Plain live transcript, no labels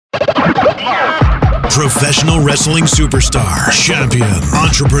Professional wrestling superstar, champion,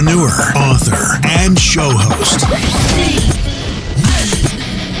 entrepreneur, author, and show host.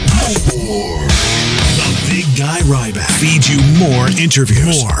 The Big Guy Ryback feeds you more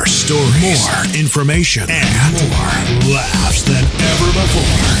interviews, more stories, more information, and more laughs than ever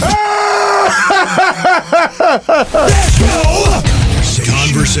before. Let's go!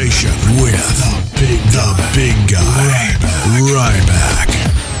 Conversation with the big Guy Ryback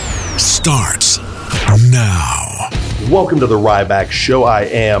starts now. Welcome to the Ryback Show. I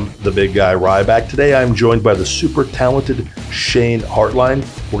am the Big Guy Ryback. Today I'm joined by the super talented Shane Hartline.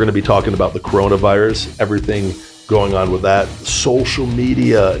 We're going to be talking about the coronavirus, everything going on with that, social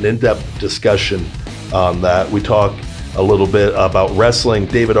media, an in-depth discussion on that. We talk a little bit about wrestling,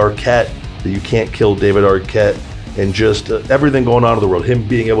 David Arquette, that you can't kill David Arquette, and just everything going on in the world. Him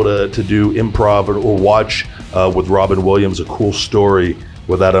being able to do improv or watch with Robin Williams, a cool story.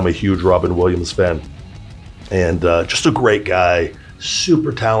 With that, I'm a huge Robin Williams fan. And just a great guy,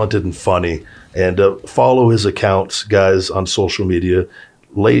 super talented and funny. And follow his accounts, guys, on social media.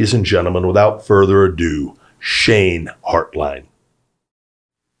 Ladies and gentlemen, without further ado, Shane Hartline.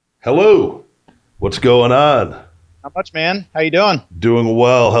 Hello. What's going on? Not much, man. How you doing? Doing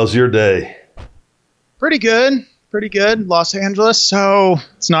well. How's your day? Pretty good. Pretty good. Los Angeles, so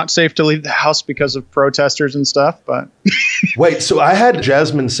it's not safe to leave the house because of protesters and stuff, but... Wait, so I had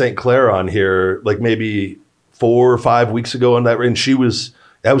Jasmine St. Clair on here like maybe 4 or 5 weeks ago, and that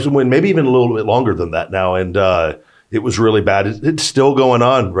was when maybe even a little bit longer than that now, and it was really bad. It's still going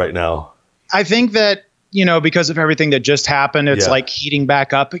on right now. I think that, because of everything that just happened, it's like heating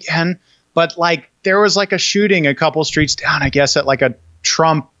back up again, but like there was like a shooting a couple streets down, I guess, at like a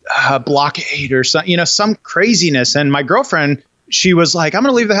Trump blockade or something, some craziness. And my girlfriend, she was like, I'm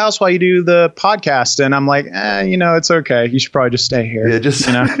going to leave the house while you do the podcast. And I'm like, it's okay. You should probably just stay here. Yeah, just,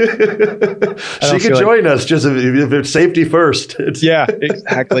 she could join us just if it's safety first. Yeah,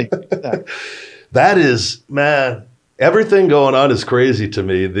 exactly. That is, man, everything going on is crazy to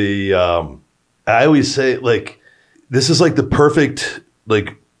me. I always say this is like the perfect,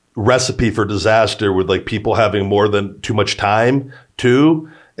 recipe for disaster with people having more than too much time too.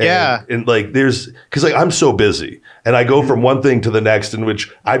 And because I'm so busy and I go from one thing to the next, in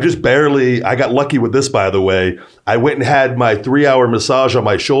which I got lucky with this, by the way. I went and had my 3-hour massage on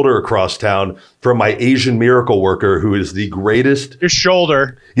my shoulder across town from my Asian miracle worker, who is the greatest. Your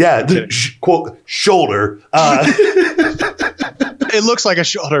shoulder. Yeah. Quote, shoulder. It looks like a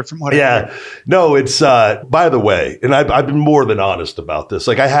shoulder from what I heard. No, it's, by the way, and I've been more than honest about this.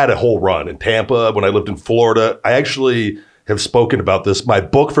 I had a whole run in Tampa when I lived in Florida. I actually have spoken about this. My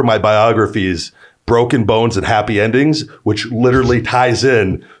book for my biographies, Broken Bones and Happy Endings, which literally ties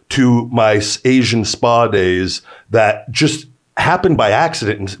in to my Asian spa days that just happened by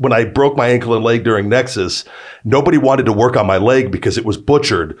accident. And when I broke my ankle and leg during Nexus, nobody wanted to work on my leg because it was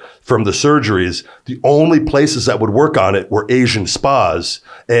butchered from the surgeries. The only places that would work on it were Asian spas.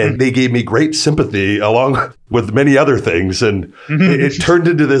 And they gave me great sympathy along with many other things. And it turned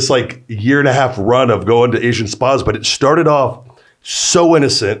into this 1.5-year run of going to Asian spas. But it started off so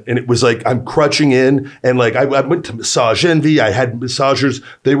innocent. And it was I'm crutching in. And I went to Massage Envy. I had massagers.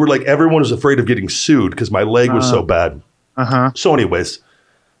 They were everyone was afraid of getting sued because my leg was so bad. So anyways,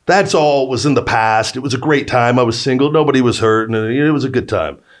 that's all was in the past. It was a great time. I was single. Nobody was hurt. And it was a good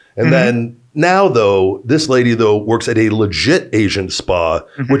time. And then now, though, this lady, works at a legit Asian spa,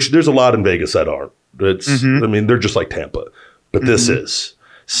 which there's a lot in Vegas that aren't. It's, they're just like Tampa. But this is.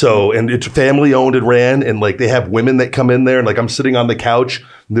 So, and it's family owned and ran. And they have women that come in there. And I'm sitting on the couch.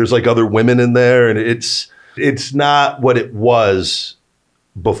 And there's other women in there. And it's not what it was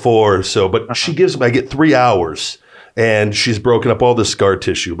before. So, but I get 3 hours. And she's broken up all the scar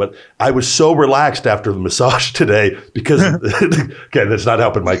tissue. But I was so relaxed after the massage today because, again, that's not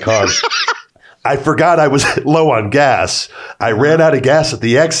helping my cause. I forgot I was low on gas. I ran out of gas at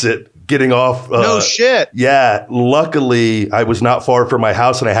the exit getting off. No shit. Yeah. Luckily, I was not far from my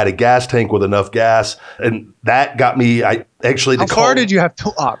house and I had a gas tank with enough gas. And that got me, How far did you have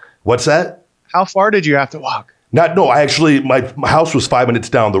to walk? What's that? How far did you have to walk? My house was 5 minutes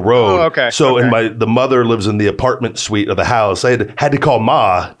down the road. Oh, okay. So, and the mother lives in the apartment suite of the house. I had to call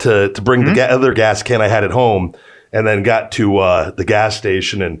Ma to bring the other gas can I had at home, and then got to the gas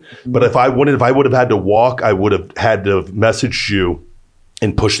station. But if I would have had to walk, I would have had to have messaged you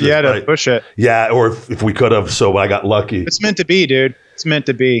and push this. Yeah, to push it. Yeah, or if we could have. So I got lucky. It's meant to be, dude. It's meant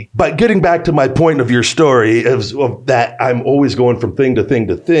to be. But getting back to my point of your story of that I'm always going from thing to thing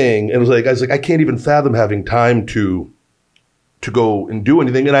to thing. And I was like, I can't even fathom having time to go and do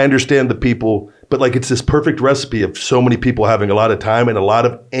anything. And I understand the people, but it's this perfect recipe of so many people having a lot of time and a lot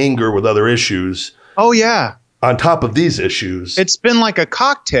of anger with other issues. Oh, yeah. On top of these issues. It's been like a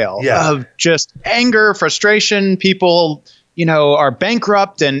cocktail Yeah. of just anger, frustration. People, are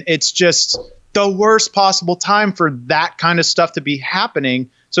bankrupt, and it's just the worst possible time for that kind of stuff to be happening.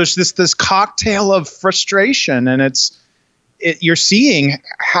 So it's this cocktail of frustration, and you're seeing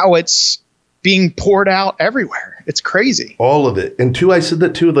how it's being poured out everywhere. It's crazy. All of it. And two, I said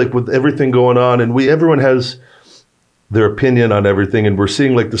that too, like with everything going on, and everyone has their opinion on everything, and we're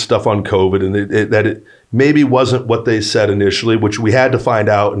seeing like the stuff on COVID, and that it maybe wasn't what they said initially, which we had to find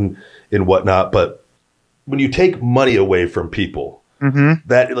out and whatnot. But when you take money away from people,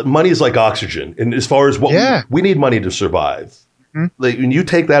 that money is like oxygen. And as far as what we need money to survive, like when you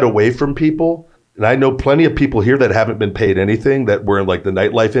take that away from people, and I know plenty of people here that haven't been paid anything, that were in like the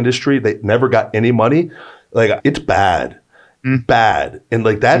nightlife industry, they never got any money. Like it's bad. And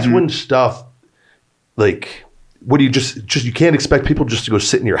like, that's when stuff like, what do you just you can't expect people just to go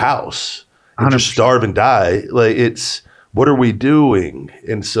sit in your house and 100%. Just starve and die. Like it's, what are we doing?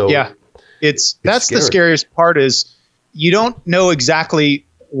 And so that's scary. The scariest part is you don't know exactly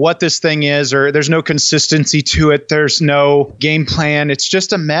what this thing is, or there's no consistency to it. There's no game plan. It's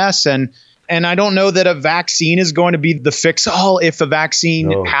just a mess. And I don't know that a vaccine is going to be the fix all if a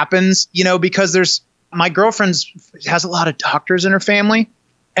vaccine happens, because my girlfriend has a lot of doctors in her family.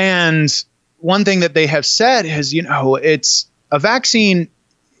 And one thing that they have said is, it's a vaccine.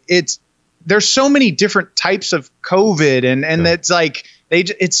 There's so many different types of COVID, and it's like,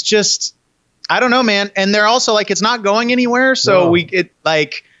 it's just, I don't know, man. And they're also like, it's not going anywhere. So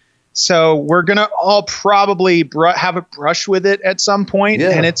so we're going to all probably have a brush with it at some point.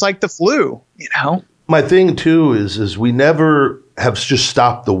 And it's like the flu, My thing too is we never have just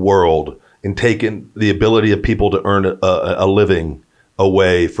stopped the world and taken the ability of people to earn a living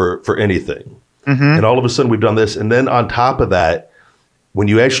away for anything. And all of a sudden we've done this. And then on top of that, when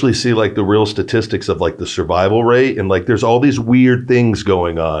you actually see like the real statistics of like the survival rate, and like there's all these weird things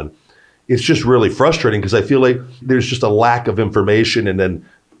going on, it's just really frustrating, because I feel like there's just a lack of information, and then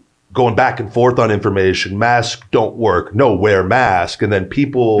going back and forth on information. Masks don't work. No, wear mask. And then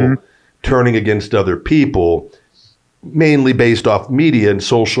people turning against other people, mainly based off media and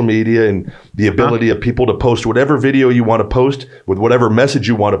social media, and the ability of people to post whatever video you want to post with whatever message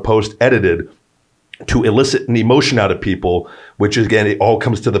you want to post edited to elicit an emotion out of people, which again, it all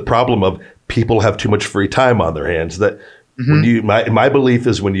comes to the problem of people have too much free time on their hands. That when my belief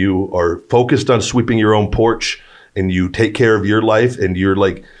is, when you are focused on sweeping your own porch and you take care of your life, and you're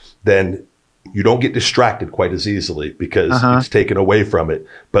like, then you don't get distracted quite as easily, because it's taken away from it.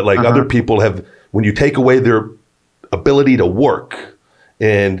 But like other people have, when you take away their ability to work,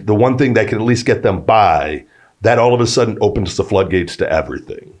 and the one thing that can at least get them by, that all of a sudden opens the floodgates to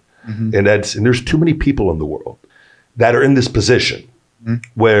everything. And there's too many people in the world that are in this position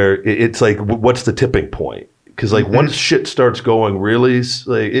where it's like, what's the tipping point? Because like once shit starts going really,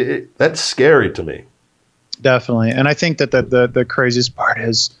 like that's scary to me. Definitely. And I think that the craziest part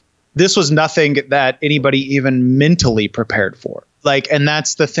is, this was nothing that anybody even mentally prepared for. Like, and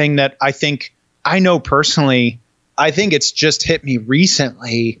that's the thing that I know personally, I think it's just hit me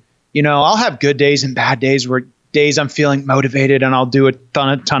recently. I'll have good days and bad days, where days I'm feeling motivated and I'll do a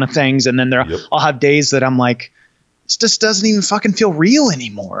ton of things. And then I'll have days that I'm like, this just doesn't even fucking feel real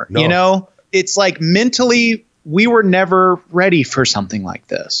anymore. No. It's like mentally, we were never ready for something like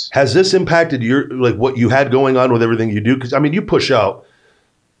this. Has this impacted what you had going on with everything you do? Because I mean, you push out,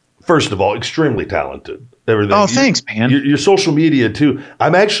 first of all, extremely talented. Everything. Oh, thanks, man. Your social media too.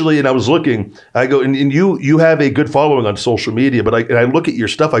 I'm actually, and I was looking, I go, and you have a good following on social media, but I look at your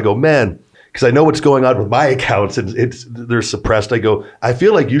stuff, I go, man, because I know what's going on with my accounts, and they're suppressed. I go, I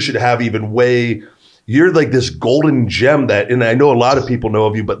feel like you should have even way, you're like this golden gem that, and I know a lot of people know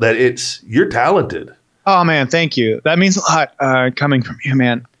of you, but you're talented. Oh man, thank you. That means a lot coming from you,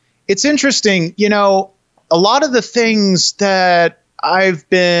 man. It's interesting, a lot of the things that I've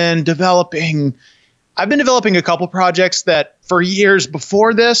been developing a couple projects that for years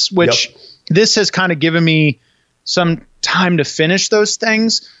before this, which this has kind of given me some time to finish those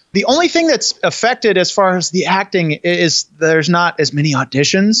things. The only thing that's affected as far as the acting is there's not as many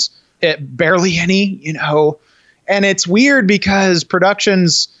auditions, barely any, and it's weird because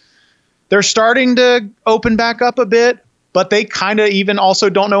productions, they're starting to open back up a bit, but they kind of even also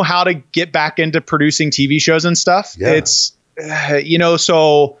don't know how to get back into producing TV shows and stuff. Yeah. It's,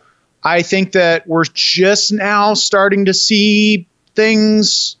 so I think that we're just now starting to see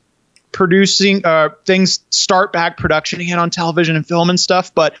things start back production again on television and film and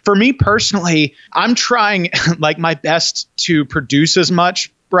stuff. But for me personally, I'm trying like my best to produce as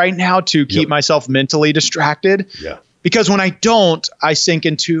much right now to keep myself mentally distracted. Yeah. Because when I don't, I sink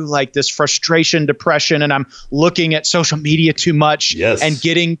into like this frustration, depression, and I'm looking at social media too much and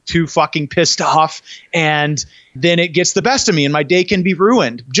getting too fucking pissed off. And then it gets the best of me and my day can be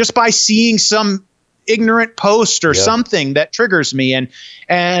ruined just by seeing some ignorant post or something that triggers me.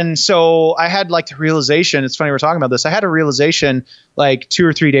 And so I had like the realization, it's funny we're talking about this. I had a realization like 2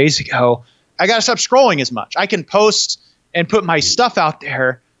 or 3 days ago. I got to stop scrolling as much. I can post and put my stuff out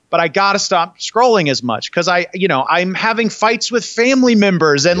there, but I got to stop scrolling as much because I'm having fights with family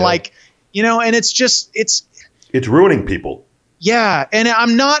members and and it's ruining people. Yeah. And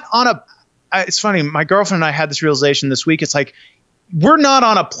I'm not on it's funny. My girlfriend and I had this realization this week. It's like, we're not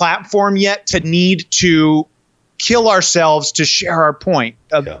on a platform yet to need to kill ourselves to share our point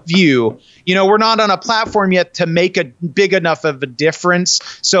of view. We're not on a platform yet to make a big enough of a difference.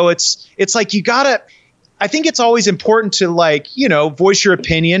 So it's like I think it's always important to voice your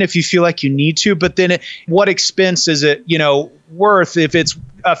opinion if you feel like you need to, but then what expense is it, worth if it's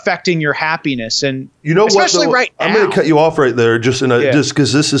affecting your happiness? And especially right now. I'm going to cut you off right there just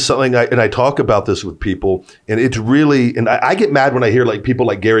because this is something I talk about this with people, and it's really, and I get mad when I hear like people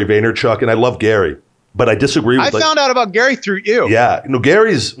like Gary Vaynerchuk, and I love Gary, but I disagree with found out about Gary through you. Yeah.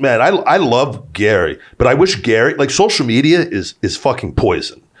 Gary's, man, I love Gary, but I wish Gary, like social media is fucking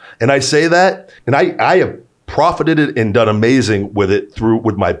poison. And I say that, and I have profited it and done amazing with it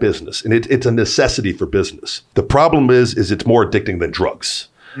with my business. And it's a necessity for business. The problem is it's more addicting than drugs.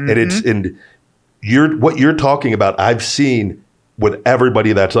 Mm-hmm. And what you're talking about, I've seen with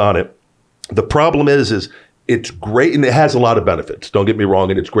everybody that's on it. The problem is it's great and it has a lot of benefits. Don't get me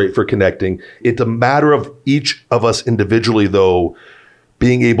wrong. And it's great for connecting. It's a matter of each of us individually, though,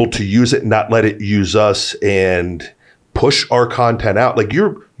 being able to use it and not let it use us and push our content out. Like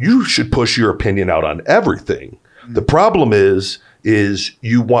you should push your opinion out on everything. Mm-hmm. The problem is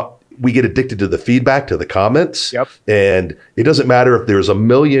we get addicted to the feedback, to the comments. Yep. And it doesn't matter if there's a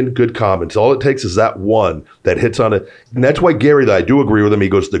million good comments. All it takes is that one that hits on it. And that's why Gary, that I do agree with him. He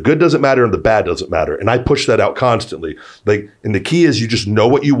goes, the good doesn't matter and the bad doesn't matter. And I push that out constantly. And the key is you just know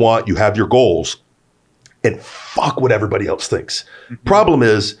what you want. You have your goals. And fuck what everybody else thinks. Mm-hmm. Problem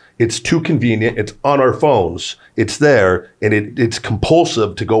is, it's too convenient. It's on our phones. It's there, and it's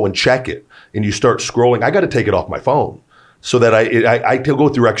compulsive to go and check it. And you start scrolling. I got to take it off my phone so that I go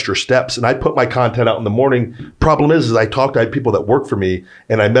through extra steps. And I put my content out in the morning. Problem is I talk to people that work for me,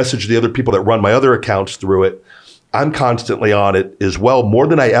 and I message the other people that run my other accounts through it. I'm constantly on it as well, more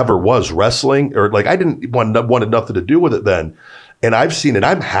than I ever was wrestling, or I didn't wanted nothing to do with it then. And I've seen it.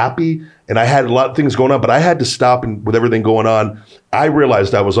 I'm happy, and I had a lot of things going on, but I had to stop. And with everything going on, I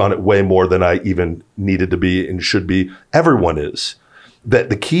realized I was on it way more than I even needed to be and should be. Everyone is.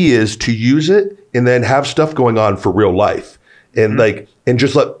 That the key is to use it and then have stuff going on for real life, and and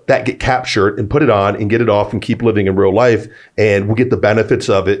just let that get captured and put it on and get it off and keep living in real life, and we'll get the benefits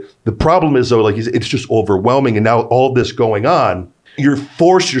of it. The problem is though, it's just overwhelming, and now all this going on. You're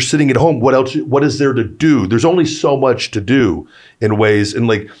sitting at home. What is there to do? There's only so much to do in ways.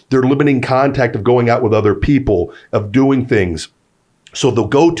 And they're limiting contact of going out with other people, of doing things. So the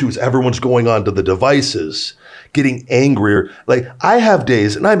go-to is everyone's going on to the devices, getting angrier. I have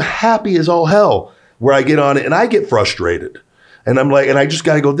days and I'm happy as all hell where I get on it and I get frustrated. And I'm and I just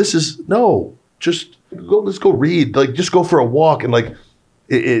got to go, just go, let's go read. Just go for a walk. And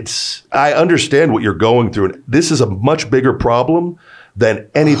I understand what you're going through. And this is a much bigger problem than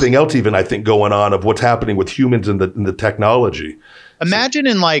anything else, even I think, going on of what's happening with humans and the technology. Imagine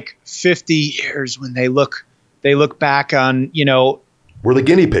in 50 years when they look back on, we're the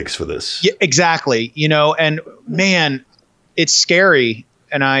guinea pigs for this. Yeah, exactly. And man, it's scary.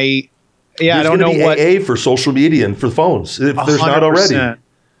 And I don't know what AA for social media and for phones, if there's not already.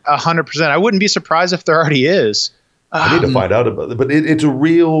 100%. I wouldn't be surprised if there already is. I need to find out about it, but it's a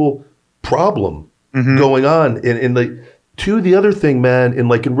real problem going on. And the other thing, man, in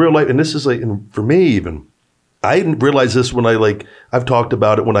real life, and this is for me even, I didn't realize this when I've talked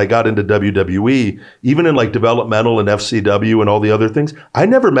about it when I got into WWE, even in developmental and FCW and all the other things. I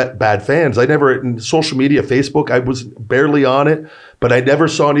never met bad fans. in social media, Facebook, I was barely on it, but I never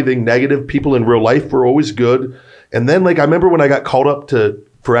saw anything negative. People in real life were always good. And then I remember when I got called up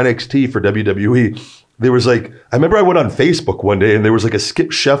for NXT for WWE, there was I remember I went on Facebook one day and there was a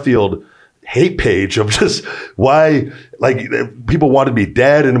Skip Sheffield hate page of just why people wanted me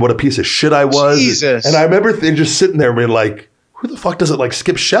dead and what a piece of shit I was. Jesus. And I remember just sitting there being who the fuck doesn't like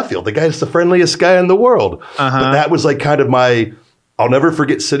Skip Sheffield? The guy's the friendliest guy in the world. But that was kind of I'll never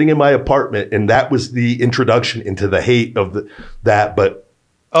forget sitting in my apartment, and that was the introduction into the hate of that. But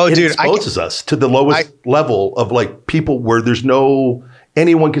it exposes us to the lowest level of people where there's no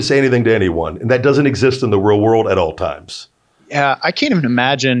anyone can say anything to anyone. And that doesn't exist in the real world at all times. Yeah, I can't even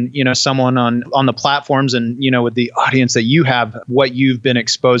imagine, someone on the platforms and, with the audience that you have, what you've been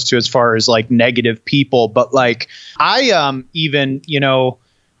exposed to as far as like negative people. But like I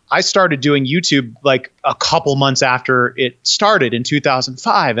I started doing YouTube like a couple months after it started in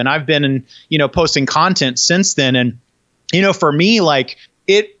 2005. And I've been posting content since then. And, for me, like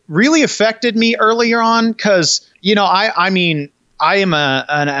it really affected me earlier on because, I am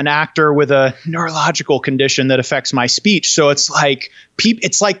an actor with a neurological condition that affects my speech. So it's like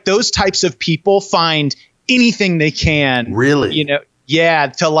those types of people find anything they can. Really?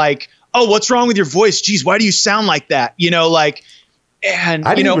 To like, oh, what's wrong with your voice? Geez, why do you sound like that? And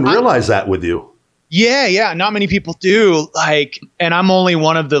I didn't even realize that with you. Yeah. Not many people do. And I'm only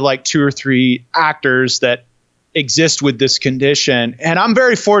one of the like 2 or 3 actors that exist with this condition. And I'm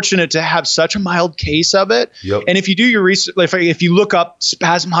very fortunate to have such a mild case of it. Yep. And if you do your research, if you look up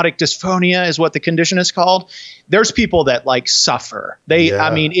spasmodic dysphonia is what the condition is called, there's people that like suffer.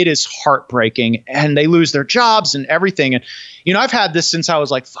 It is heartbreaking and they lose their jobs and everything. And, I've had this since I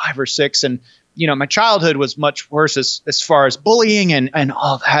was like 5 or 6 and, my childhood was much worse as far as bullying and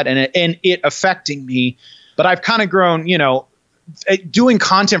all that and it affecting me. But I've kind of grown, doing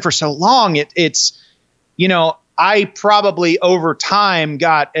content for so long, it's I probably over time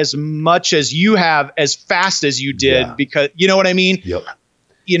got as much as you have as fast as you did because you know what I mean? Yep.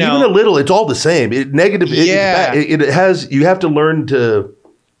 Even a little, it's all the same. It's bad. It has, you have to learn to,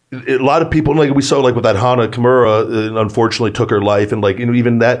 a lot of people, like we saw like with that Hana Kimura, unfortunately took her life. And like,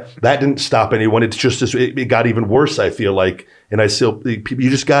 even that didn't stop anyone. It's just, it got even worse, I feel like. And you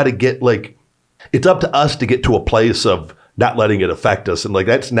just got to get like, it's up to us to get to a place of not letting it affect us. And like,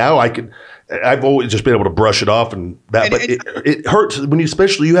 that's now I've always just been able to brush it off but it hurts when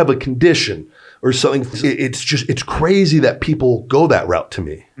especially you have a condition or something. It's crazy that people go that route to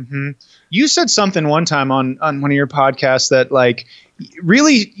me. Mm-hmm. You said something one time on one of your podcasts that like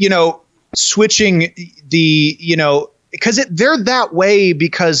really, switching because they're that way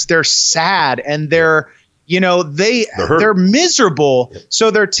because they're sad and they're miserable. Yep.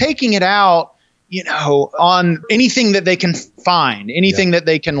 So they're taking it out, on anything that they can find, anything that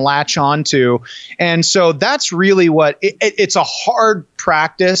they can latch onto. And so that's really what it's a hard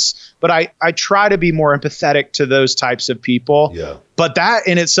practice, but I try to be more empathetic to those types of people. Yeah. But that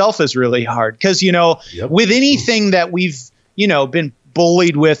in itself is really hard because, with anything that we've, been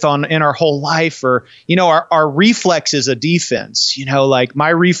bullied with in our whole life or, our reflex is a defense, like my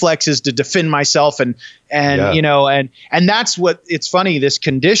reflex is to defend myself and that's what it's funny, this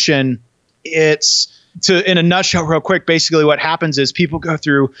condition. It's in a nutshell real quick, basically what happens is people go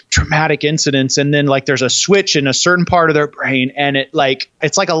through traumatic incidents and then like there's a switch in a certain part of their brain and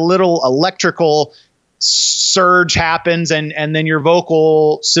it's like a little electrical surge happens and then your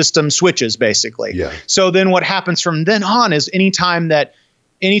vocal system switches basically. Yeah. So then what happens from then on is anytime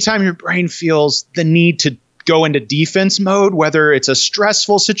your brain feels the need to go into defense mode, whether it's a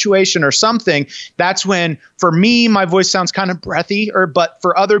stressful situation or something, that's when, for me, my voice sounds kind of breathy, but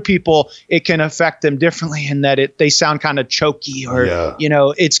for other people, it can affect them differently in that they sound kind of choky or,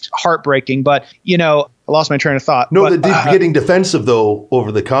 it's heartbreaking. But, I lost my train of thought. No, getting defensive though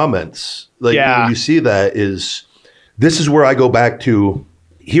over the comments, when you see that this is where I go back to,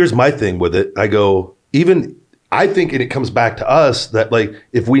 here's my thing with it. I think, and it comes back to us that like,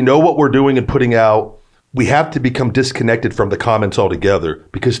 if we know what we're doing and putting out, we have to become disconnected from the comments altogether.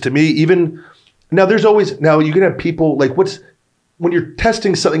 Because to me, you can have people like when you're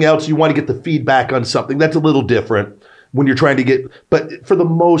testing something else, you want to get the feedback on something. That's a little different when you're trying to but for the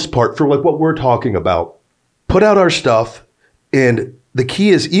most part, for like what we're talking about, put out our stuff. And the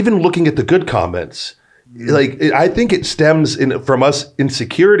key is even looking at the good comments. Like, I think it stems from us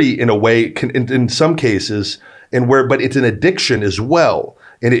insecurity in a way in some cases but it's an addiction as well.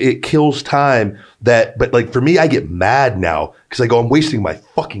 And it kills time but like for me, I get mad now because I go, I'm wasting my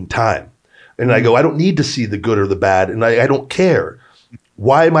fucking time. And I go, I don't need to see the good or the bad. And I don't care.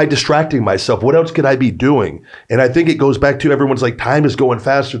 Why am I distracting myself? What else could I be doing? And I think it goes back to everyone's like, time is going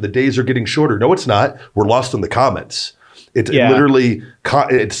faster. The days are getting shorter. No, it's not. We're lost in the comments. Literally,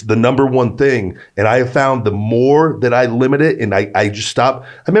 it's the number one thing. And I have found the more that I limit it and I just stop.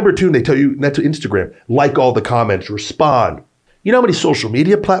 I remember too, and they tell you, that's Instagram, like all the comments, respond. You know how many social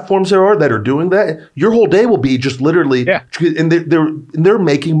media platforms there are that are doing that? Your whole day will be just literally, and they're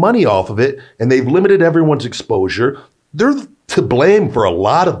making money off of it, and they've limited everyone's exposure. They're to blame for a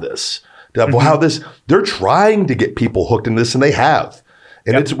lot of this. How they're trying to get people hooked in this, and they have.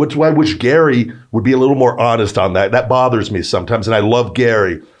 And it's why I wish Gary would be a little more honest on that. That bothers me sometimes, and I love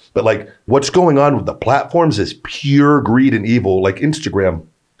Gary. But like what's going on with the platforms is pure greed and evil. Like Instagram,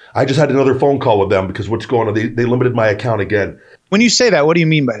 I just had another phone call with them because what's going on, they limited my account again. When you say that, what do you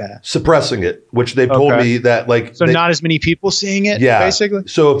mean by that? Suppressing it, which they've told me that like. So not as many people seeing it, basically?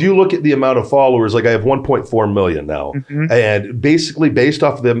 So if you look at the amount of followers, like I have 1.4 million now. And basically based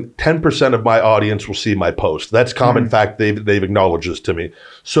off of them, 10% of my audience will see my post. That's common fact. They've acknowledged this to me.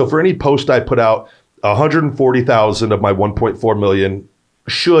 So for any post I put out, 140,000 of my 1.4 million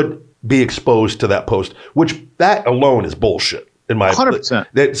should be exposed to that post, which that alone is bullshit. In my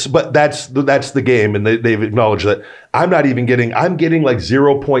 100%. But that's the game, and they've acknowledged that. I'm getting like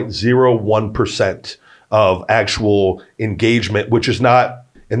 0.01% of actual engagement, which is not.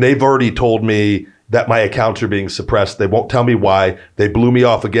 And they've already told me that my accounts are being suppressed. They won't tell me why. They blew me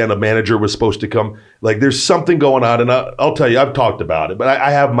off again. A manager was supposed to come. Like there's something going on, and I'll tell you, I've talked about it, but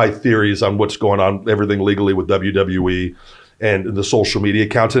I have my theories on what's going on, everything legally with WWE and the social media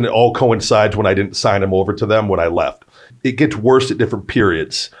accounts, and it all coincides when I didn't sign them over to them when I left. It gets worse at different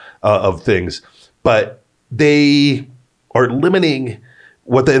periods of things, but they are limiting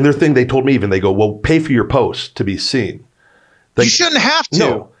and their thing. They told me they go, well, pay for your post to be seen. You shouldn't have to.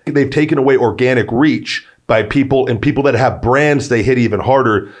 No, they've taken away organic reach by people, and people that have brands, they hit even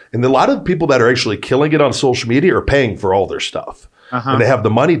harder. And a lot of people that are actually killing it on social media are paying for all their stuff. And they have the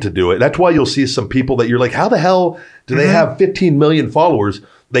money to do it. That's why you'll see some people that you're like, how the hell do they have 15 million followers?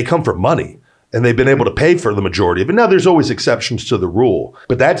 They come from money. And they've been able to pay for the majority of it. Now, there's always exceptions to the rule,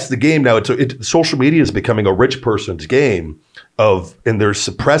 but that's the game now. Social media is becoming a rich person's game and they're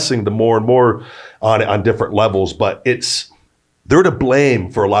suppressing the more and more on different levels. But they're to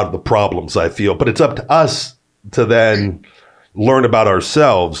blame for a lot of the problems, I feel. But it's up to us to then learn about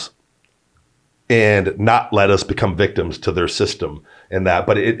ourselves and not let us become victims to their system and that.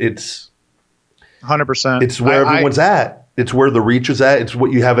 But it's 100%. It's where everyone's at. It's where the reach is at. It's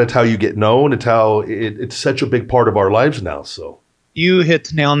what you have. It's how you get known. It's how it's such a big part of our lives now. So you hit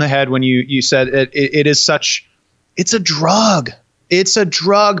the nail on the head when you said it is such. It's a drug. It's a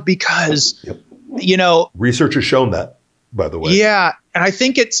drug because, research has shown that, by the way. Yeah. And I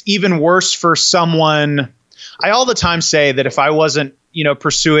think it's even worse for someone. I all the time say that if I wasn't,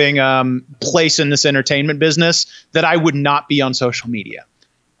 pursuing place in this entertainment business, that I would not be on social media.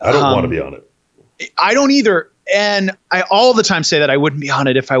 I don't want to be on it. I don't either. And I all the time say that I wouldn't be on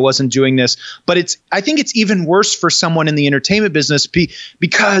it if I wasn't doing this. But I think it's even worse for someone in the entertainment business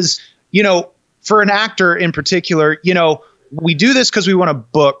because, for an actor in particular, we do this because we want to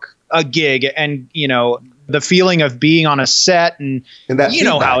book a gig and, the feeling of being on a set and that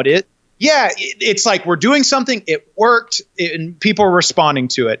how it is. Yeah, it's like we're doing something, it worked, and people are responding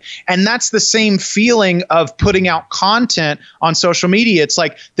to it. And that's the same feeling of putting out content on social media. It's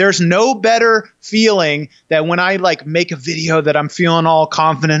like there's no better feeling than when I make a video that I'm feeling all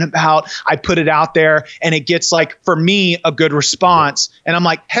confident about, I put it out there and it gets for me, a good response. And I'm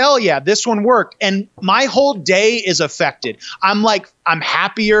like, hell yeah, this one worked. And my whole day is affected. I'm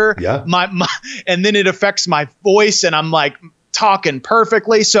happier. Yeah. And then it affects my voice and I'm talking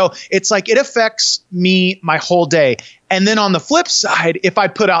perfectly. So it's it affects me my whole day. And then on the flip side, if I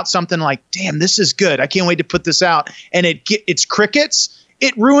put out something damn, this is good, I can't wait to put this out, and it's crickets,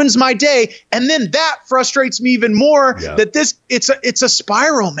 it ruins my day. And then that frustrates me even more that it's a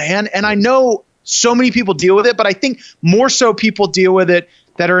spiral, man. And I know so many people deal with it, but I think more so people deal with it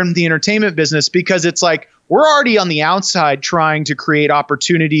that are in the entertainment business because it's we're already on the outside trying to create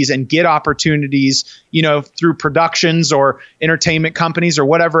opportunities and get opportunities, through productions or entertainment companies or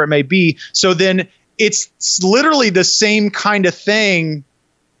whatever it may be. So then it's literally the same kind of thing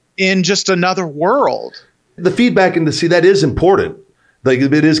in just another world. The feedback and that is important.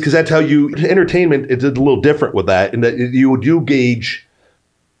 It is because that's how entertainment is a little different with that, and that you do gauge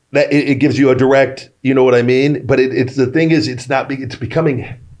that it gives you a direct, you know what I mean? But it's the thing is it's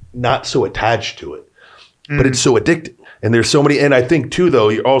becoming not so attached to it. But it's so addictive. And there's so many. And I think, too, though,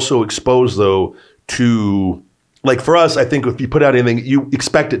 you're also exposed, though, to for us, I think if you put out anything, you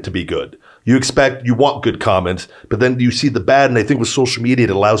expect it to be good. You want good comments, but then you see the bad. And I think with social media,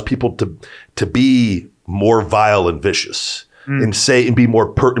 it allows people to be more vile and vicious and be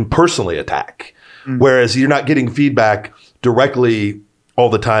more personally attack. Whereas you're not getting feedback directly all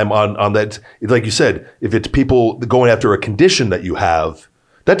the time on that. Like you said, if it's people going after a condition that you have,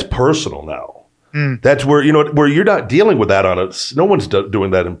 that's personal now. That's where, where you're not dealing with that on it. No one's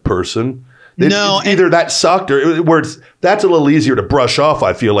doing that in person. It's either that sucked or that's a little easier to brush off,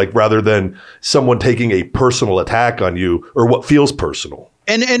 I feel rather than someone taking a personal attack on you or what feels personal.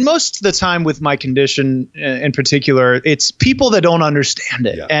 And most of the time with my condition in particular, it's people that don't understand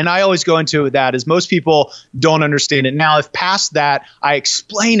it. Yeah. And I always go into that as most people don't understand it. Now, if past that, I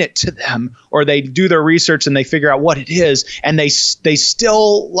explain it to them or they do their research and they figure out what it is and they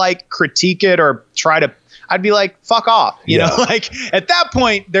still like critique it or try to, I'd be like, fuck off. You know, like at that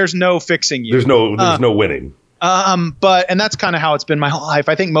point, there's no fixing you. There's no winning. And that's kind of how it's been my whole life.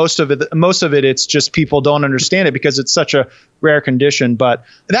 I think most of it, it's just people don't understand it because it's such a rare condition. But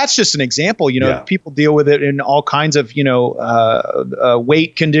that's just an example. You know, people deal with it in all kinds of,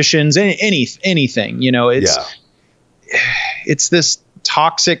 weight conditions, anything. You know, it's this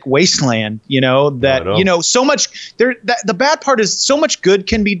toxic wasteland. You know that so much there. The bad part is so much good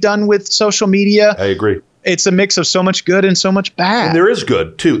can be done with social media. I agree. It's a mix of so much good and so much bad. And there is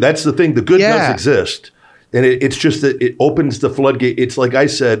good too. That's the thing. The good does exist. And it's just that it opens the floodgate. It's like I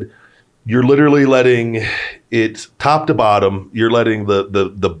said, you're literally letting it top to bottom. You're letting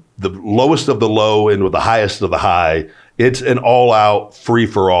the lowest of the low in with the highest of the high. It's an all out free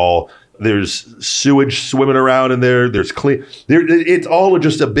for all. There's sewage swimming around in there. There's clean. It's all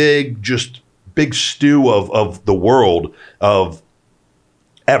just a big stew of the world of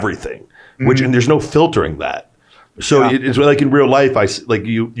everything. Mm-hmm. And there's no filtering that. So it's like in real life.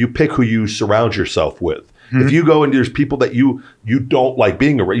 You pick who you surround yourself with. Mm-hmm. If you go and there's people that you don't like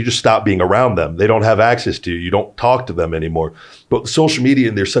being around, you just stop being around them. They don't have access to you. You don't talk to them anymore. But social media,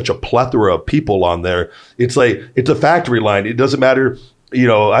 and there's such a plethora of people on there. It's like, it's a factory line. It doesn't matter. You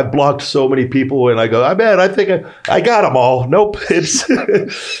know, I've blocked so many people and I go, I think I got them all. Nope. It's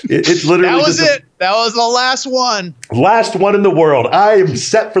literally. That was it. That was the last one. Last one in the world. I am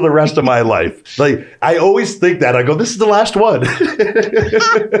set for the rest of my life. Like, I always think that. I go, this is the last one.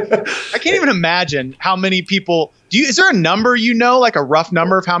 I can't even imagine how many people. Is there a number, like a rough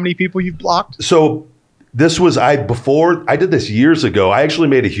number of how many people you've blocked? So before I did this years ago, I actually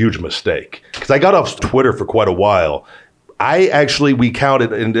made a huge mistake because I got off Twitter for quite a while. We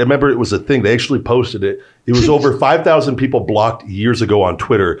counted, and I remember it was a thing. They actually posted it. It was over 5,000 people blocked years ago on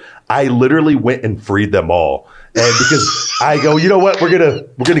Twitter. I literally went and freed them all. And because I go, you know what, we're gonna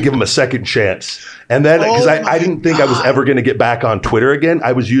give them a second chance. And then because I didn't think I was ever gonna get back on Twitter again,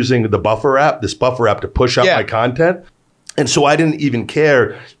 I was using this buffer app to push out my content. And so I didn't even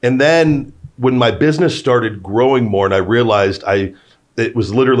care. And then when my business started growing more and I realized it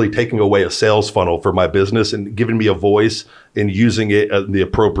was literally taking away a sales funnel for my business and giving me a voice and using it in the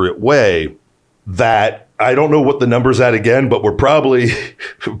appropriate way, that I don't know what the number's at again, but we're probably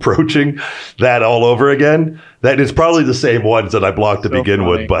approaching that all over again. That is probably the same ones that I blocked to begin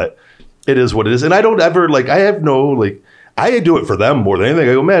with, but it is what it is. And I don't ever I do it for them more than anything.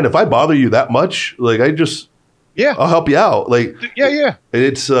 I go, man, if I bother you that much, I'll help you out.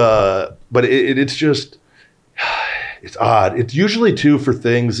 It's, but it's just, it's odd. It's usually two for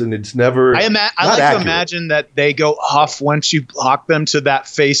things, and it's never. I like accurate. To imagine that they go off once you block them to that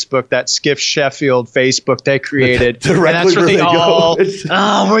Facebook, that Skiff Sheffield Facebook they created. Directly where they go.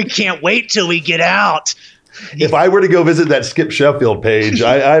 We can't wait till we get out. If I were to go visit that Skip Sheffield page,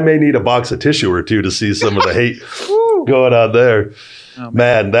 I may need a box of tissue or two to see some of the hate going on there. Oh,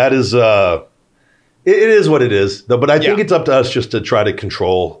 man, that is. It is what it is, though. But I think it's up to us just to try to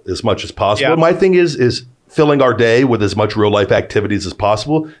control as much as possible. Yeah. My thing is filling our day with as much real life activities as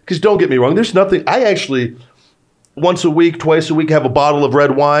possible. Because don't get me wrong, there's nothing. I actually once a week, twice a week, have a bottle of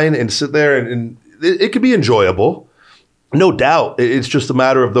red wine and sit there and it can be enjoyable. No doubt. It's just a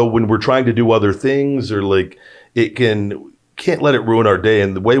matter of, though, when we're trying to do other things or can't let it ruin our day.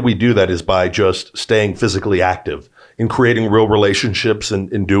 And the way we do that is by just staying physically active and creating real relationships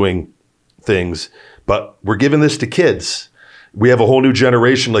and doing things. But we're giving this to kids. We have a whole new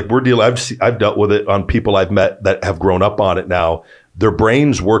generation. I've dealt with it on people I've met that have grown up on it now. Their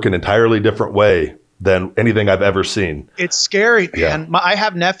brains work an entirely different way than anything I've ever seen. It's scary, man. Yeah. I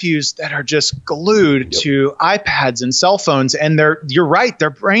have nephews that are just glued to iPads and cell phones, and you're right, their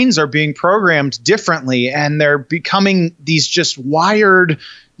brains are being programmed differently, and they're becoming these just wired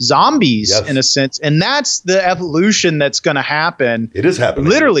zombies in a sense. And that's the evolution that's going to happen. It is happening.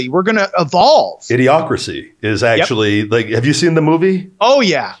 Literally, we're going to evolve. Idiocracy is actually have you seen the movie? Oh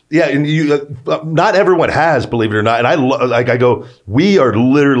yeah. Yeah. And not everyone has, believe it or not. And I go, we are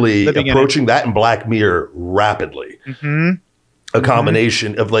literally approaching that in Black Mirror rapidly. Mm-hmm. A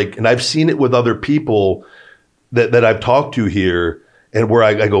combination of and I've seen it with other people that I've talked to here, and where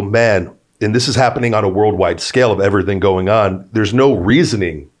I go, man, and this is happening on a worldwide scale of everything going on. There's no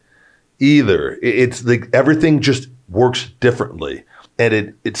reasoning either. It's everything just works differently,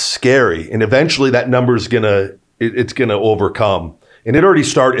 and it's scary. And eventually that number is gonna overcome. And it already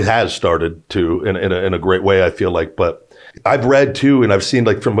started. It has started to in a great way, I feel like. But I've read too, and I've seen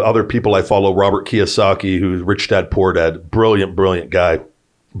like from other people I follow, Robert Kiyosaki, who's Rich Dad Poor Dad, brilliant guy.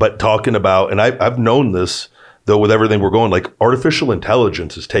 But talking about, and I've known this though, with everything we're going, like artificial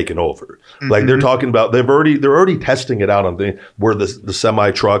intelligence is taking over. Like they're talking about, they're already testing it out on where the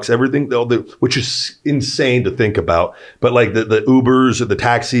semi trucks, everything, which is insane to think about. But like the Ubers, the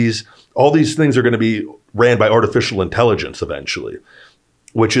taxis, all these things are going to be ran by artificial intelligence eventually,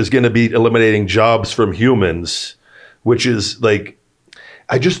 which is going to be eliminating jobs from humans, which is like,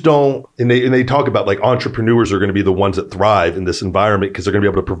 I just don't, and they talk about like entrepreneurs are going to be the ones that thrive in this environment because they're going to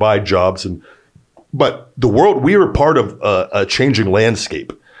be able to provide jobs. But the world, we are part of a changing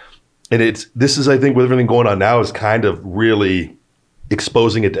landscape. And this is, I think, with everything going on now, is kind of really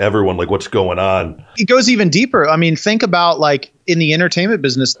exposing it to everyone, like what's going on. It goes even deeper. I mean, think about like in the entertainment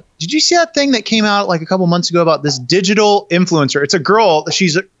business. Did you see that thing that came out like a couple months ago about this digital influencer? It's a girl.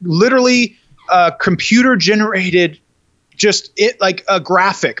 She's literally computer generated, like a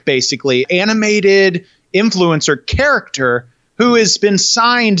graphic, basically animated influencer character who has been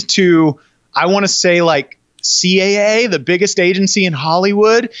signed to, I want to say like CAA, the biggest agency in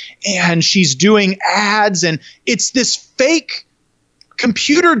Hollywood, and she's doing ads, and it's this fake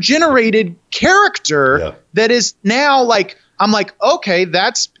computer generated character that is now like, I'm like, okay,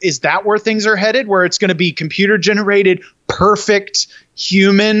 is that where things are headed, where it's going to be computer generated perfect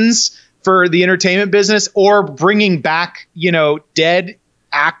humans for the entertainment business, or bringing back, dead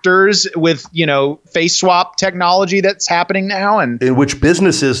actors with, face swap technology that's happening now. And in which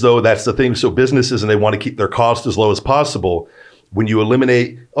businesses, though, that's the thing. So businesses, and they want to keep their costs as low as possible. When you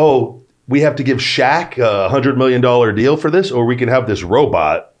eliminate, we have to give Shaq a $100 million deal for this, or we can have this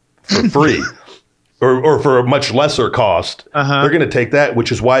robot for free or for a much lesser cost. They're going to take that,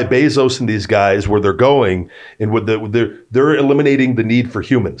 which is why Bezos and these guys, where they're going, and they're eliminating the need for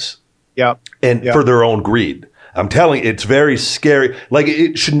humans. For their own greed. I'm telling you, it's very scary. Like,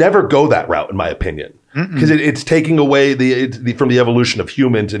 it should never go that route, in my opinion, because it's taking away from the evolution of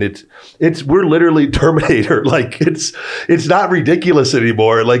humans, and we're literally Terminator. Like, it's not ridiculous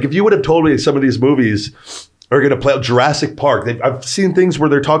anymore. Like, if you would have told me some of these movies are going to play out, Jurassic Park, I've seen things where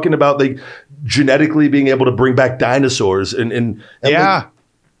they're talking about like genetically being able to bring back dinosaurs, and like,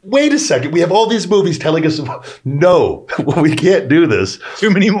 wait a second. We have all these movies telling us, no, we can't do this.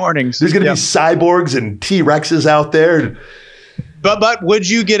 Too many mornings. There's going to be cyborgs and T-Rexes out there. But would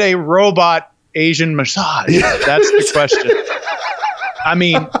you get a robot Asian massage? That's the question. I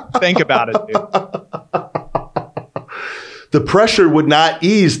mean, think about it, dude. The pressure would not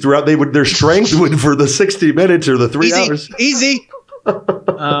ease throughout. Their strength would, for the 60 minutes or the 3 hours. Easy.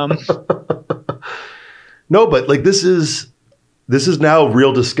 No, but like this is now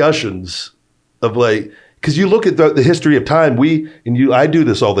real discussions of like, because you look at the history of time, I do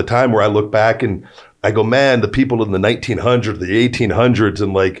this all the time where I look back and I go, man, the people in the 1900s, the 1800s,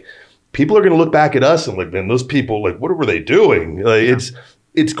 and like people are going to look back at us and like, man, those people, like, what were they doing? Like,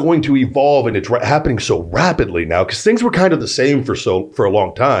 it's going to evolve, and it's happening so rapidly now because things were kind of the same for a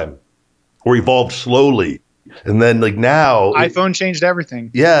long time, or evolved slowly. And then like now iPhone changed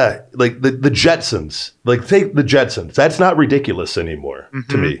everything. Yeah. Like the Jetsons, like take the Jetsons. That's not ridiculous anymore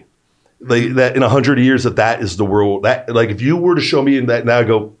to me. Like that in 100 years that is the world that, like, if you were to show me in that now, I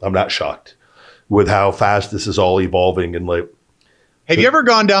go, I'm not shocked with how fast this is all evolving. And like, have you ever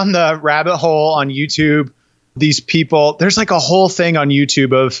gone down the rabbit hole on YouTube? These people, there's like a whole thing on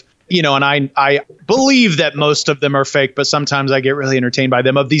YouTube of, and I believe that most of them are fake, but sometimes I get really entertained by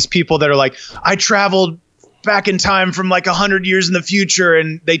them, of these people that are like, I traveled back in time from like 100 years in the future,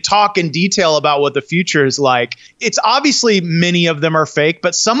 and they talk in detail about what the future is like. It's obviously many of them are fake,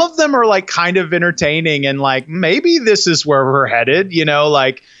 but some of them are like kind of entertaining, and like maybe this is where we're headed,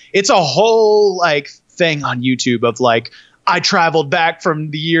 like it's a whole like thing on YouTube of like, I traveled back from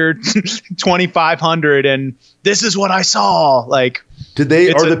the year 2500 and this is what I saw. Like,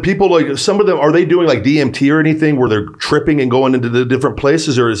 the people, like some of them, are they doing like DMT or anything where they're tripping and going into the different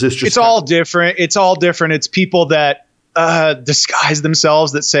places, or is this just? It's all different. It's people that disguise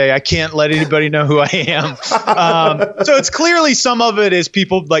themselves, that say, I can't let anybody know who I am. So it's clearly, some of it is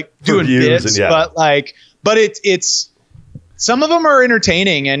people like doing bits, but it's some of them are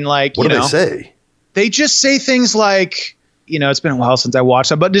entertaining, and like, what do they say? They just say things like, it's been a while since I watched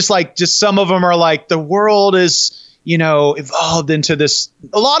them, but just some of them are like, the world is, evolved into this.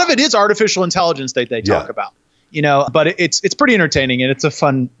 A lot of it is artificial intelligence that they talk about, but it's pretty entertaining, and it's a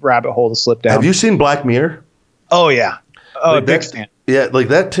fun rabbit hole to slip down. Have you seen Black Mirror? Oh yeah. Oh, like a big fan. Yeah. Like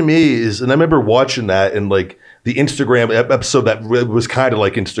that to me is, and I remember watching that, and like the Instagram episode that was kind of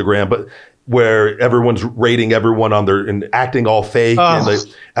like Instagram, but where everyone's rating everyone on and acting all fake. And like,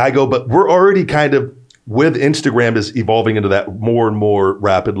 I go, but we're already kind of with Instagram is evolving into that more and more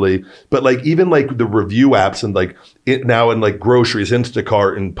rapidly. But like even like the review apps and like it now in like groceries,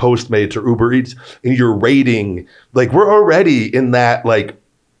 Instacart and Postmates or Uber Eats, and you're rating, like we're already in that, like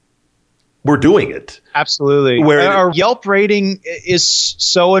we're doing it. Absolutely. Where our Yelp rating is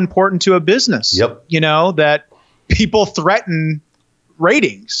so important to a business. Yep. You know, that people threaten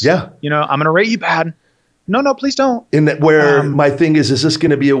ratings. Yeah. You know, I'm going to rate you bad. No, please don't. And that where my thing is this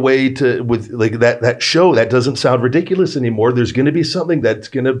going to be a way to, with like that show that doesn't sound ridiculous anymore? There's going to be something that's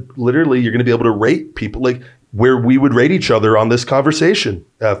going to literally, you're going to be able to rate people like where we would rate each other on this conversation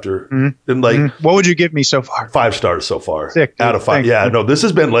after. Mm-hmm. And like, what would you give me so far? 5 stars so far. Sick, out of 5. Thanks, yeah, dude. No, this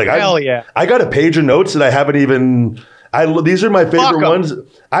has been like, I got a page of notes that I haven't even, these are my favorite ones.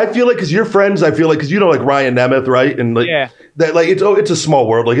 I feel like, cause you're friends, cause you know, like Ryan Nemeth, right? And like, that, like, it's a small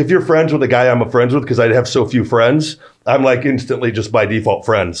world. Like if you're friends with a guy I'm friends with, cause I have so few friends, I'm like instantly just by default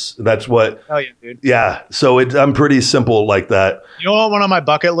friends. That's what, oh yeah, dude. Yeah. So I'm pretty simple like that. You know what one of my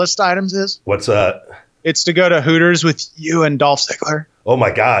bucket list items is? What's that? It's to go to Hooters with you and Dolph Ziggler. Oh my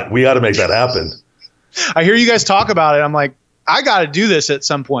God. We got to make that happen. I hear you guys talk about it. I'm like, I got to do this at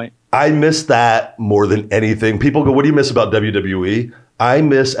some point. I miss that more than anything. People go, what do you miss about WWE? I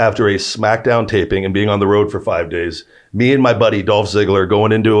miss after a SmackDown taping and being on the road for 5 days, me and my buddy Dolph Ziggler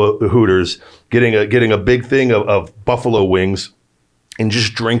going into a Hooters, getting a big thing of buffalo wings and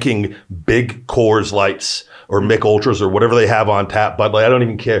just drinking big Coors Lights or Mick Ultras or whatever they have on tap. Bud Light, I don't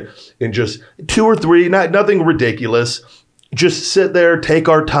even care. And just 2 or 3, nothing ridiculous. Just sit there, take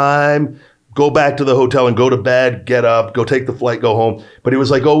our time, go back to the hotel and go to bed, get up, go take the flight, go home. But it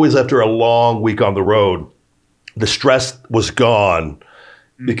was like always after a long week on the road, the stress was gone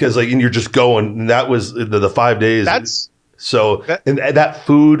because like, and you're just going, and that was the 5 days. And that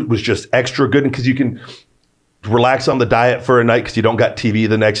food was just extra good because you can relax on the diet for a night because you don't got TV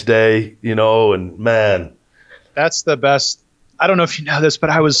the next day, you know, and man. That's the best. I don't know if you know this, but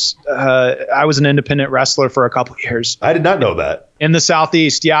I was an independent wrestler for a couple of years. I did not know that. In the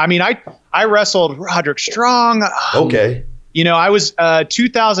Southeast. Yeah. I mean, I wrestled Roderick Strong. Okay. You know, I was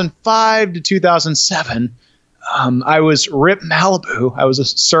 2005 to 2007. I was Rip Malibu. I was a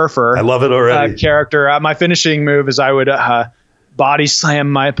surfer. I love it already. Character. My finishing move is I would body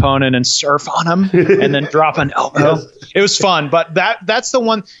slam my opponent and surf on him and then drop an elbow. Yes. It was fun. But that's the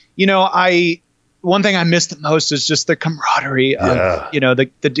one, you know, one thing I miss the most is just the camaraderie of, you know, the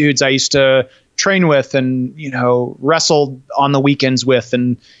dudes I used to train with and, you know, wrestled on the weekends with.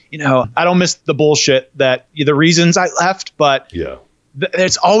 And, you know, I don't miss the bullshit the reasons I left, but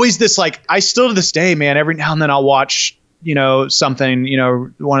it's always this, like, I still to this day, man, every now and then I'll watch, you know, something, you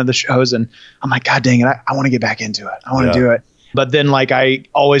know, one of the shows and I'm like, God dang it. I want to get back into it. I want to do it. But then like, I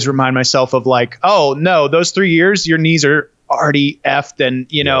always remind myself of like, oh no, those 3 years, your knees are already effed and,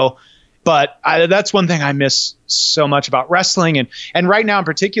 you know, but that's one thing I miss so much about wrestling. And right now in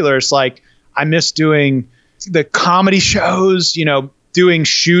particular, it's like I miss doing the comedy shows, you know, doing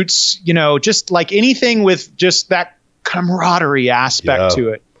shoots, you know, just like anything with just that camaraderie aspect to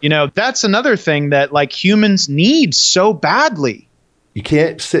it. You know, that's another thing that like humans need so badly. You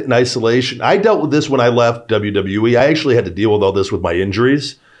can't sit in isolation. I dealt with this when I left WWE. I actually had to deal with all this with my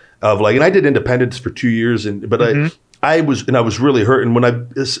injuries of like, and I did independence for 2 years, but I was really hurt. And when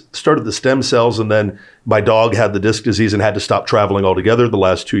I started the stem cells and then my dog had the disc disease and had to stop traveling altogether the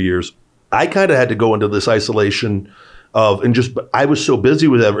last 2 years, I kind of had to go into this isolation I was so busy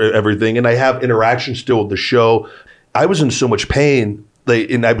with everything. And I have interaction still with the show. I was in so much pain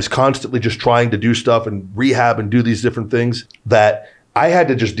and I was constantly just trying to do stuff and rehab and do these different things that I had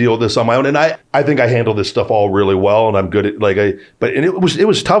to just deal with this on my own. And I think I handle this stuff all really well and I'm good at it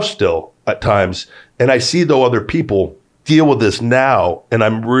was tough still at times. And I see though other people deal with this now and I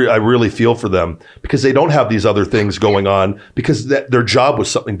really feel for them because they don't have these other things going on because their job was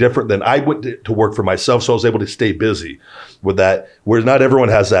something different than I went to work for myself. So I was able to stay busy with that, whereas not everyone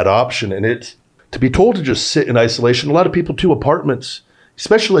has that option. And it's to be told to just sit in isolation. A lot of people too, apartments,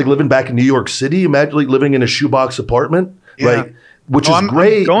 especially like living back in New York City, imagine like living in a shoebox apartment, like, which is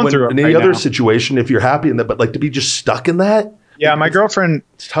great in any other situation if you're happy in that, but like to be just stuck in that. Yeah. My girlfriend,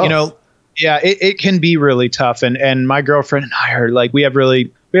 you know, it can be really tough. And my girlfriend and I are like, we have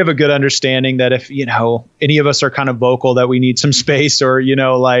a good understanding that if, you know, any of us are kind of vocal that we need some space or, you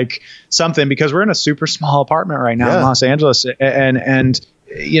know, like something, because we're in a super small apartment right now in Los Angeles and,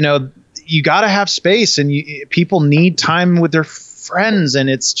 you know, you got to have space and people need time with their friends. And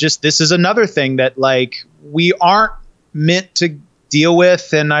it's just, this is another thing that like we aren't meant to deal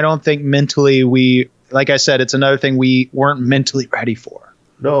with. And I don't think mentally like I said, it's another thing we weren't mentally ready for.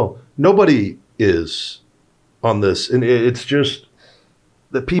 No, nobody is on this. And it's just,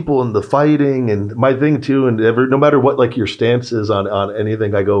 the people and the fighting and my thing too, and no matter what like your stance is on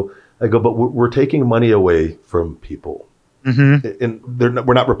anything, I go, but we're taking money away from people, and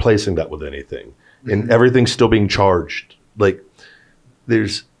we're not replacing that with anything, and everything's still being charged. Like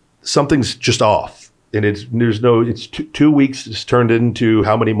something's just off, and it's 2 weeks. It's turned into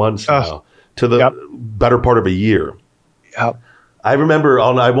how many months now? To the better part of a year. Yep. I remember,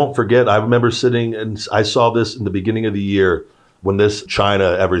 I won't forget. I remember sitting and I saw this in the beginning of the year. When this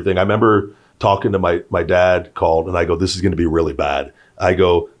China everything, I remember talking to my dad called and I go, this is going to be really bad. I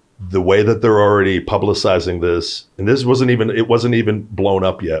go, the way that they're already publicizing this, and it wasn't even blown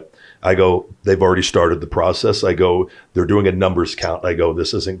up yet. I go, they've already started the process. I go, they're doing a numbers count. I go,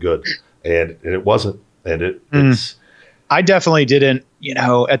 this isn't good. And it wasn't. And it's. I definitely didn't,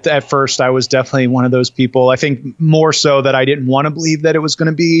 at first I was definitely one of those people. I think more so that I didn't want to believe that it was going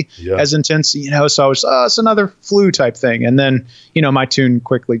to be as intense, so I was, it's another flu type thing. And then, my tune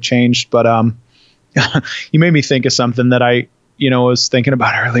quickly changed, but, you made me think of something that I, was thinking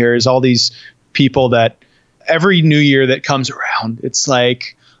about earlier is all these people that every new year that comes around, it's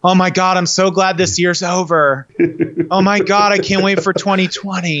like, oh my God, I'm so glad this year's over. Oh my God, I can't wait for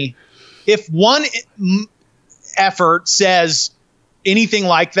 2020. If one effort says anything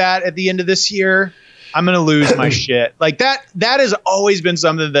like that at the end of this year, I'm going to lose my shit. Like that has always been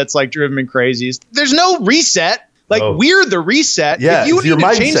something that's like driven me crazy. There's no reset. Like we're the reset. Yeah, if you need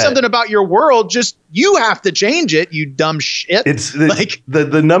to change something about your world, just you have to change it, you dumb shit. It's like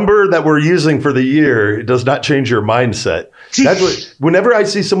the number that we're using for the year, it does not change your mindset. That's what, whenever I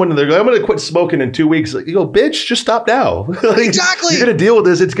see someone and they're like, I'm going to quit smoking in 2 weeks. Like, you go, bitch, just stop now. Like, exactly. You're going to deal with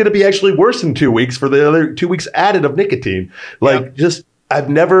this. It's going to be actually worse in 2 weeks for the other 2 weeks added of nicotine. Like I've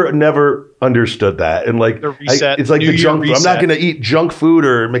never understood that. And like, it's like the junk food. I'm not going to eat junk food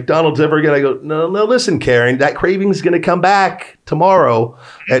or McDonald's ever again. I go, no, listen, Karen, that craving's going to come back tomorrow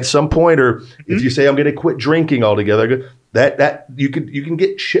at some point. Or if you say, I'm going to quit drinking altogether, I go, that you can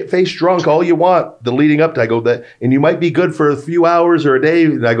get shit-faced drunk all you want the leading up to, I go, that, and you might be good for a few hours or a day.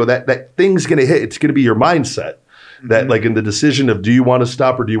 And I go, that thing's going to hit. It's going to be your mindset that like in the decision of, do you want to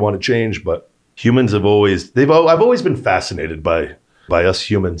stop or do you want to change? But humans I've always been fascinated by us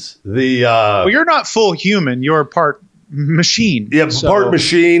humans. Well, you're not full human. You're part machine. Yeah, part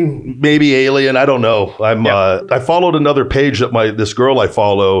machine, maybe alien. I don't know. I followed another page that this girl I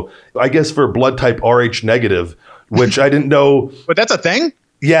follow, I guess for blood type RH negative, which I didn't know. But that's a thing?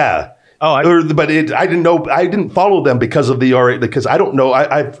 Yeah. Oh, I didn't know. I didn't follow them because of the RH, because I don't know.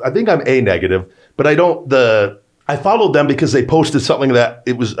 I think I'm A negative, but I don't. I followed them because they posted something that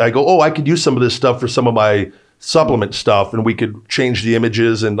it was. I go, I could use some of this stuff for some of my supplement stuff, and we could change the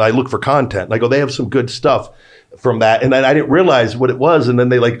images, and I look for content and I go, they have some good stuff from that, and then I didn't realize what it was, and then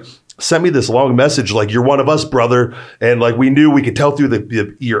they like sent me this long message like, you're one of us, brother, and like we could tell through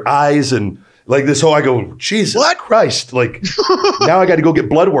your eyes and like this whole, I go, Jesus Christ, like now I got to go get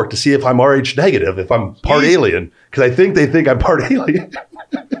blood work to see if I'm RH negative, if I'm part alien, because I think they think I'm part alien.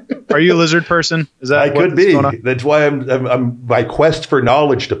 Are you a lizard person? Is that I could be? That's why I'm my quest for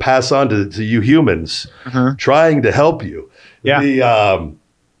knowledge to pass on to you humans, trying to help you. Yeah.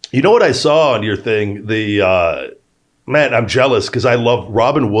 You know what I saw on your thing? Man, I'm jealous because I love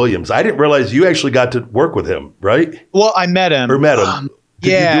Robin Williams. I didn't realize you actually got to work with him, right? Well, I met him.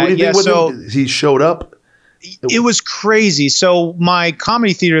 Did you do anything with him? He showed up? It was crazy. So my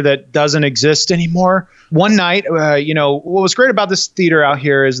comedy theater that doesn't exist anymore, one night, what was great about this theater out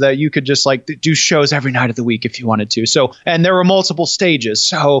here is that you could just like do shows every night of the week if you wanted to. So, and there were multiple stages.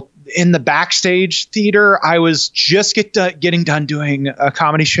 So in the backstage theater, I was just getting done doing a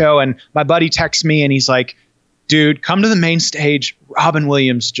comedy show, and my buddy texts me and he's like, dude, come to the main stage. Robin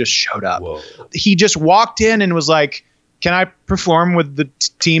Williams just showed up. Whoa. He just walked in and was like, can I perform with the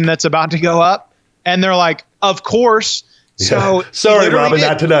team that's about to go up? And they're like, of course. So sorry, Robin,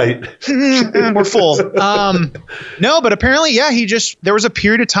 not tonight. We're full. No, but apparently, there was a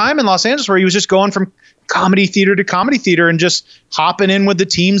period of time in Los Angeles where he was just going from comedy theater to comedy theater and just hopping in with the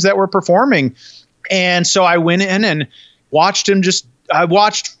teams that were performing. And so I went in and watched him I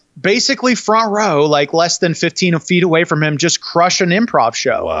watched basically front row, like less than 15 feet away from him, just crush an improv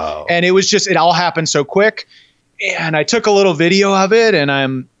show. Wow. And it all happened so quick. And I took a little video of it,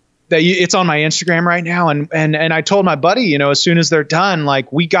 and it's on my Instagram right now. And I told my buddy, as soon as they're done,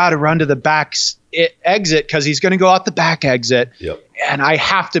 like, we got to run to the back exit because he's going to go out the back exit. Yep. And I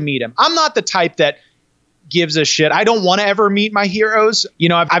have to meet him. I'm not the type that gives a shit. I don't want to ever meet my heroes.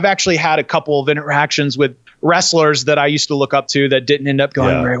 I've actually had a couple of interactions with wrestlers that I used to look up to that didn't end up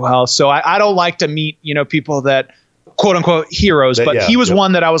going very well. So I don't like to meet, people that quote unquote heroes, but he was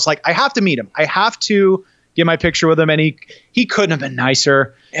one that I was like, I have to meet him. I have to get my picture with him, and he couldn't have been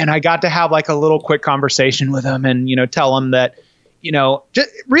nicer. And I got to have like a little quick conversation with him and, tell him that, just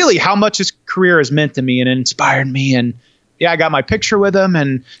really how much his career has meant to me and inspired me. And yeah, I got my picture with him.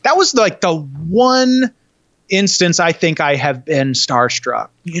 And that was like the one instance I think I have been starstruck.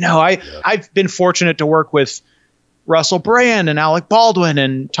 I've been fortunate to work with Russell Brand and Alec Baldwin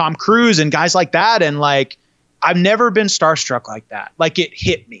and Tom Cruise and guys like that. And like, I've never been starstruck like that. Like it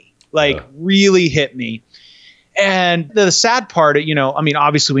hit me, really hit me. And the sad part,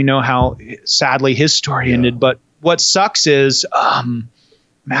 obviously we know how sadly his story ended, but what sucks is, I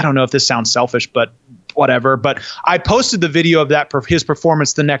don't know if this sounds selfish, but whatever, but I posted the video of his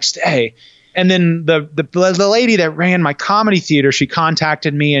performance the next day. And then the lady that ran my comedy theater, she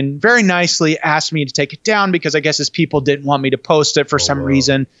contacted me and very nicely asked me to take it down because I guess his people didn't want me to post it for some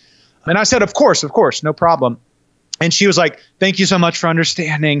reason. And I said, of course, no problem. And she was like, thank you so much for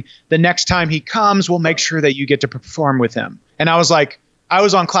understanding. The next time he comes, we'll make sure that you get to perform with him. And I was like, I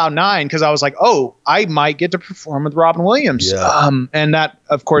was on cloud nine because I was like, oh, I might get to perform with Robin Williams. Yeah. And that,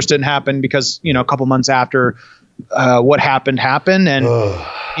 of course, didn't happen because, a couple months after what happened. And,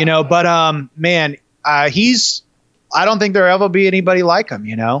 but man, I don't think there'll ever be anybody like him,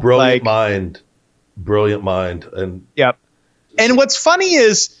 Brilliant mind. And yeah. And what's funny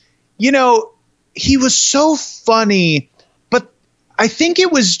is, he was so funny, but I think it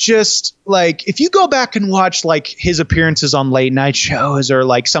was just like, if you go back and watch like his appearances on late night shows or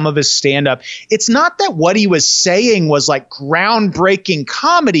like some of his stand up, it's not that what he was saying was like groundbreaking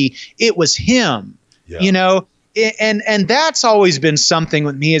comedy. It was him, and that's always been something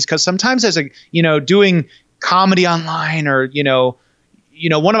with me is because sometimes as doing comedy online or,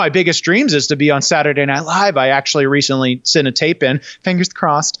 one of my biggest dreams is to be on Saturday Night Live. I actually recently sent a tape in, fingers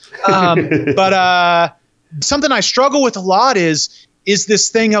crossed. But something I struggle with a lot is this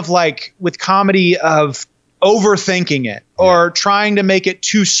thing of like with comedy of overthinking it or trying to make it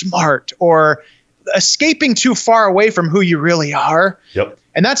too smart or escaping too far away from who you really are. Yep.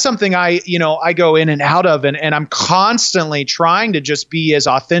 And that's something I go in and out of, and I'm constantly trying to just be as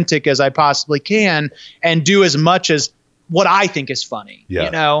authentic as I possibly can and do as much as what I think is funny.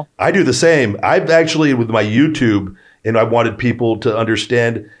 Yeah. I do the same. I've actually, with my YouTube, and I wanted people to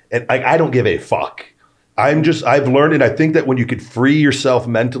understand, and I don't give a fuck. I've learned, and I think that when you could free yourself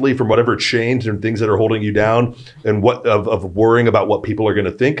mentally from whatever chains and things that are holding you down and of worrying about what people are going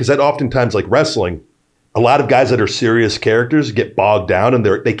to think, because that oftentimes, like wrestling, a lot of guys that are serious characters get bogged down and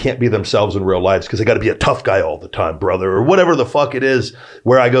they can't be themselves in real lives because they got to be a tough guy all the time, brother, or whatever the fuck it is,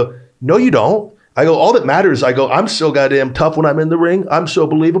 where I go, no, you don't. I go, all that matters, I'm so goddamn tough when I'm in the ring. I'm so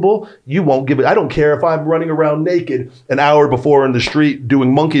believable. You won't give it. I don't care if I'm running around naked an hour before in the street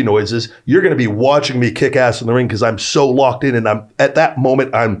doing monkey noises. You're going to be watching me kick ass in the ring because I'm so locked in, and I'm at that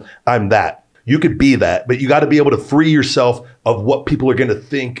moment, I'm that. You could be that, but you got to be able to free yourself of what people are going to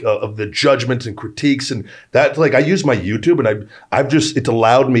think of the judgments and critiques. And that's like, I use my YouTube, and it's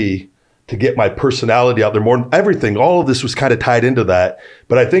allowed me to get my personality out there more than everything. All of this was kind of tied into that.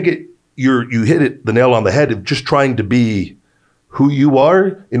 But I think you hit the nail on the head of just trying to be who you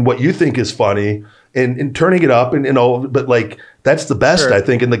are and what you think is funny and turning it up and all, but like, that's the best, sure. I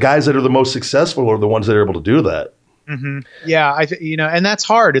think. And the guys that are the most successful are the ones that are able to do that. Mm-hmm. Yeah. And that's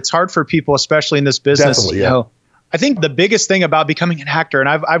hard. It's hard for people, especially in this business. Definitely, yeah. I think the biggest thing about becoming an actor, and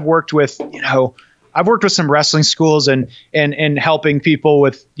I've worked with, I've worked with some wrestling schools and helping people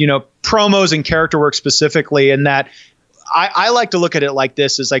with, promos and character work specifically, and that I like to look at it like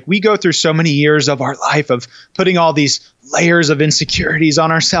this, is like, we go through so many years of our life of putting all these layers of insecurities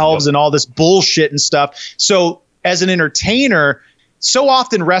on ourselves, yep. and all this bullshit and stuff. So as an entertainer, so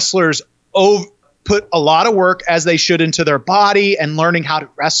often wrestlers put a lot of work, as they should, into their body and learning how to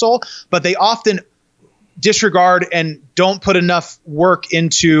wrestle, but they often disregard and don't put enough work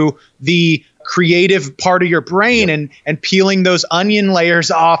into the creative part of your brain, yep. and peeling those onion layers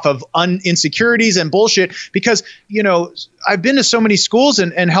off of insecurities and bullshit. Because, I've been to so many schools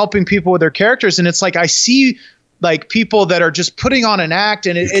and helping people with their characters, and it's like, I see like people that are just putting on an act,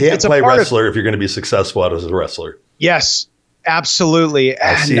 and it's play a part wrestler if you're going to be successful as a wrestler. Yes, absolutely.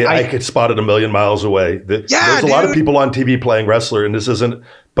 I see it. I could spot it a million miles away. There's a lot of people on TV playing wrestler, and this isn't,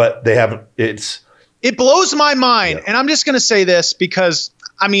 but they haven't, it blows my mind. Yeah. And I'm just going to say this because,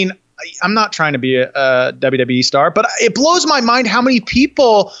 I'm not trying to be a WWE star, but it blows my mind how many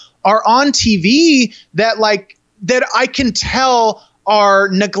people are on TV that I can tell are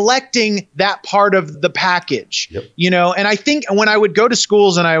neglecting that part of the package, yep. And I think when I would go to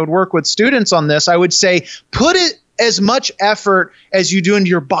schools and I would work with students on this, I would say, put it as much effort as you do into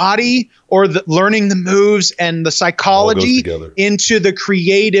your body or learning the moves and the psychology into the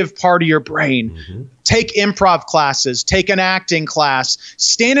creative part of your brain. Mm-hmm. Take improv classes, take an acting class,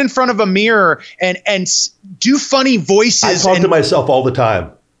 stand in front of a mirror and do funny voices. I talk to myself all the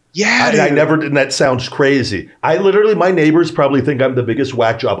time. Yeah, I never did. And that sounds crazy. My neighbors probably think I'm the biggest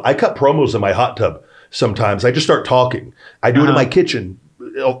whack job. I cut promos in my hot tub sometimes. I just start talking. I do it in my kitchen.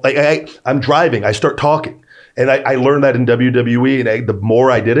 I'm driving. I start talking. And I learned that in WWE. And the more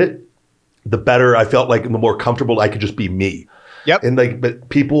I did it, the better I felt like, and the more comfortable I could just be me. Yep. And but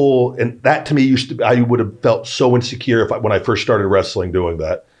people, and that to me I would have felt so insecure when I first started wrestling doing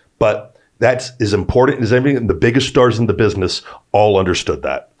that. But that's as important as anything. And the biggest stars in the business all understood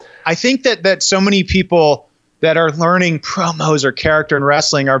that. I think that so many people that are learning promos or character in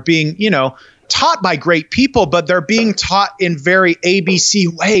wrestling are being, taught by great people, but they're being taught in very ABC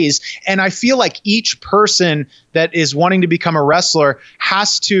ways. And I feel like each person that is wanting to become a wrestler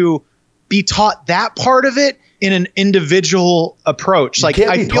has to be taught that part of it in an individual approach. Like,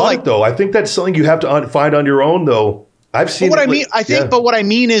 I feel like, though, I think that's something you have to find on your own, though. I've seen what I mean. I think, but what I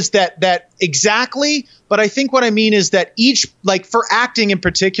mean is that exactly. But I think what I mean is that each, like for acting in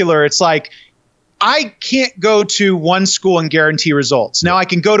particular, it's like I can't go to one school and guarantee results. Now I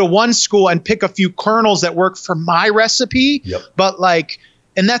can go to one school and pick a few kernels that work for my recipe. Yep. But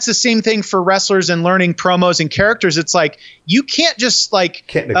and that's the same thing for wrestlers and learning promos and characters. It's like you can't just you've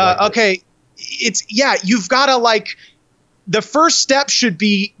got to the first step should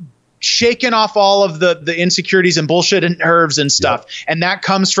be shaking off all of the insecurities and bullshit and nerves and stuff. Yep. And that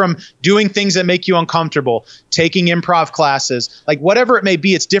comes from doing things that make you uncomfortable, taking improv classes, whatever it may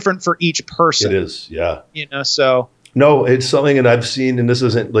be. It's different for each person. It is. Yeah. So. No, it's something, and I've seen, and this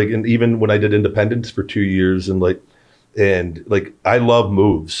isn't and even when I did independence for 2 years and I love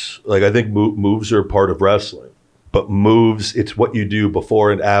moves. I think moves are a part of wrestling, but moves, it's what you do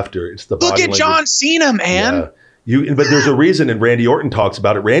before and after. It's the body language. Look at John Cena, man. Yeah. But there's a reason, and Randy Orton talks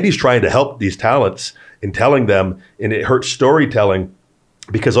about it. Randy's trying to help these talents and telling them, and it hurts storytelling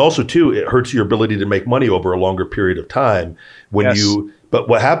because also too, it hurts your ability to make money over a longer period of time but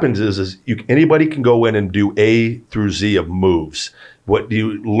what happens is anybody can go in and do A through Z of moves.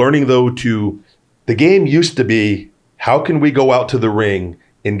 Learning though the game used to be, how can we go out to the ring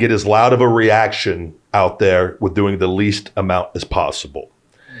and get as loud of a reaction out there with doing the least amount as possible?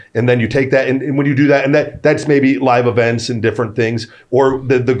 And then you take that, and when you do that, and that's maybe live events and different things, or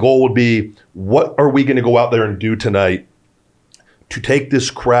the goal would be, what are we going to go out there and do tonight to take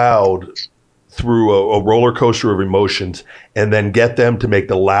this crowd through a roller coaster of emotions and then get them to make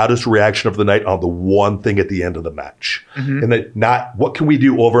the loudest reaction of the night on the one thing at the end of the match. Mm-hmm. And then not what can we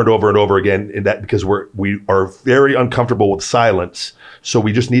do over and over and over again in that, because we are very uncomfortable with silence. So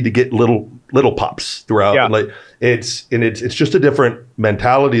we just need to get little pops throughout. Yeah. And it's just a different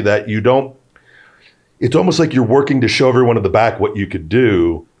mentality that you don't. It's almost like you're working to show everyone in the back what you could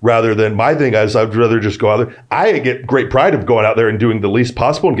do, rather than my thing is I'd rather just go out there. I get great pride of going out there and doing the least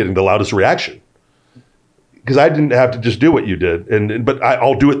possible and getting the loudest reaction, because I didn't have to just do what you did, but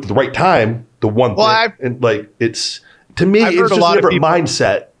I'll do it at the right time. The one thing, it's to me, it's just a different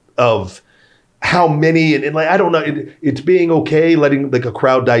mindset of how many and I don't know. It's being okay, letting a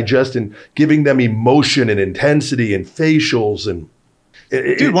crowd digest and giving them emotion and intensity and facials and.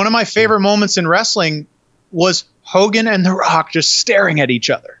 Dude, one of my favorite moments in wrestling was Hogan and The Rock just staring at each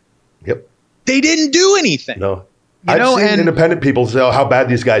other. Yep. They didn't do anything. No. I've seen independent people say, how bad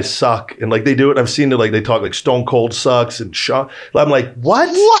these guys suck. And they do it. And I've seen it, they talk Stone Cold sucks and Shawn. I'm like, what?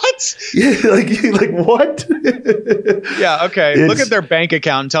 What? Yeah, what? Yeah, okay. Look at their bank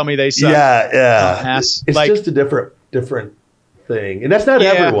account and tell me they suck. Yeah. It's just a different thing. And that's not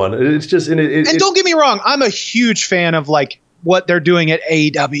everyone. It's just. And don't get me wrong. I'm a huge fan of what they're doing at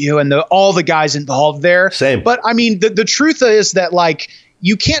AEW and all the guys involved there. Same. But I mean, the truth is that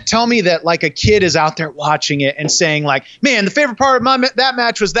you can't tell me that a kid is out there watching it and saying man, the favorite part of that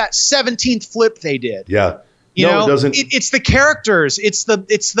match was that 17th flip they did. Yeah. It doesn't. It's the characters. It's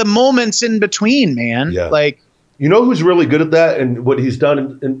the moments in between, man. Yeah. Who's really good at that and what he's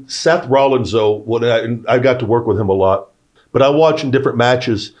done? And Seth Rollins, though, I got to work with him a lot, but I watch in different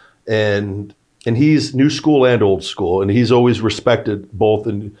matches and he's new school and old school, and he's always respected both.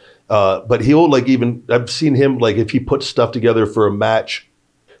 And but he'll I've seen him if he puts stuff together for a match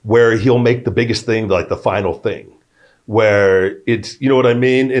where he'll make the biggest thing the final thing, where it's what I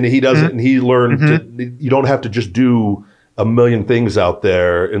mean. And he doesn't. Mm-hmm. And he learned you don't have to just do a million things out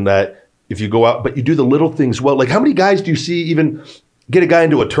there, and that if you go out, but you do the little things well. How many guys do you see even get a guy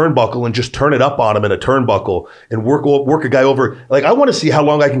into a turnbuckle and just turn it up on him in a turnbuckle and work a guy over? I want to see how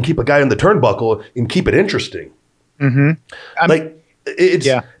long I can keep a guy in the turnbuckle and keep it interesting. Like it's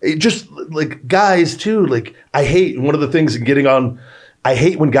it just like guys too. Like I hate one of the things in getting on. I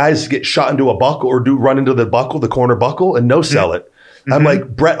hate when guys get shot into a buckle or run into the corner buckle and no sell it. I'm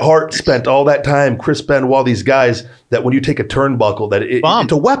like, Bret Hart spent all that time, Chris Benoit, these guys, that when you take a turnbuckle, that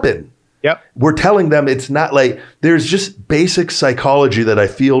it's a weapon. Yep. We're telling them it's not like, there's just basic psychology that I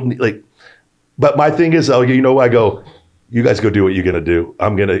feel like, but my thing is, I go, you guys go do what you're going to do.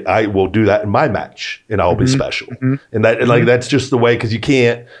 I will do that in my match and I'll be special. And like, that's just the way, cause you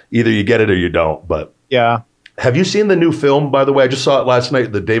can't, either you get it or you don't, but yeah. Have you seen the new film, by the way? I just saw it last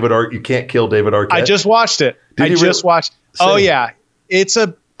night, You Can't Kill David Arquette. I just watched it. Watched. Oh yeah.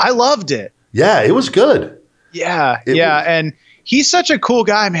 I loved it. Yeah, it was good. Yeah. And he's such a cool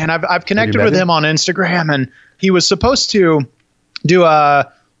guy, man. I've connected with him on Instagram, and he was supposed to do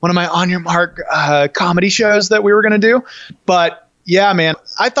one of my On Your Mark comedy shows that we were going to do. But yeah, man,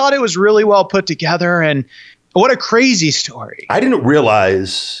 I thought it was really well put together, and what a crazy story. I didn't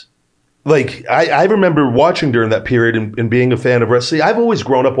realize, like, I remember watching during that period and being a fan of wrestling. I've always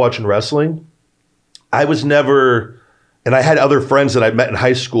grown up watching wrestling. I was never, and I had other friends that I met in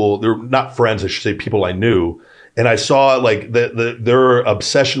high school. They're not friends, I should say, people I knew. And I saw like their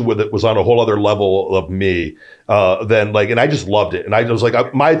obsession with it was on a whole other level of me than like, and I just loved it. And I was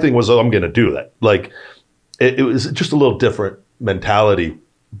like, my thing was, I'm going to do that. Like it was just a little different mentality.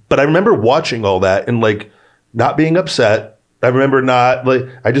 But I remember watching all that and like not being upset. I remember not like,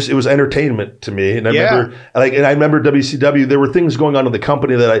 it was entertainment to me. And I remember WCW, there were things going on in the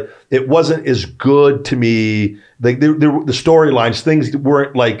company that it wasn't as good to me. Like the storylines, things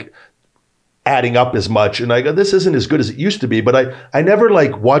weren't like adding up as much. And I go, this isn't as good as it used to be. But I never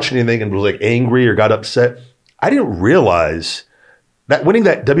like watched anything and was like angry or got upset. I didn't realize that winning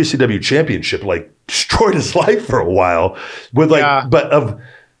that WCW championship like destroyed his life for a while with but of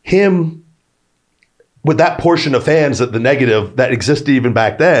him with that portion of fans that the negative that existed even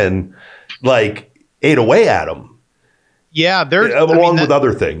back then, like ate away at him. Yeah. With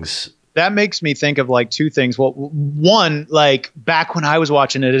other things. That makes me think of like two things. Well, one, like back when I was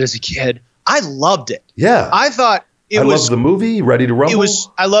watching it as a kid, I loved it. Yeah. I thought I loved the movie, Ready to Rumble.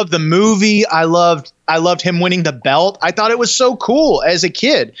 I loved the movie. I loved him winning the belt. I thought it was so cool as a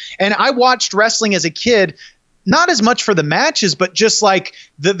kid. And I watched wrestling as a kid, not as much for the matches, but just like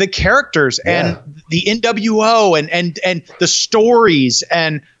the characters and the NWO and the stories.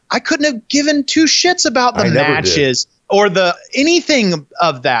 And I couldn't have given two shits about the matches or anything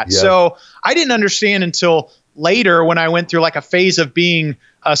of that. Yeah. So I didn't understand until later when I went through like a phase of being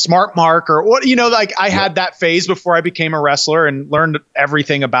a smart mark or what, like I had that phase before I became a wrestler and learned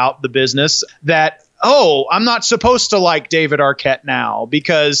everything about the business that, I'm not supposed to like David Arquette now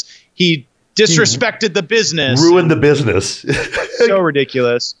because he disrespected the business. Ruined the business. So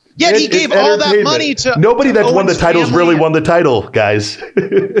ridiculous. Yet he gave all that money to nobody that's won the titles really won the title, guys.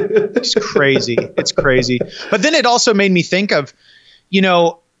 It's crazy. It's crazy. But then it also made me think of,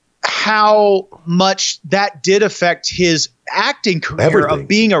 how much that did affect his acting career of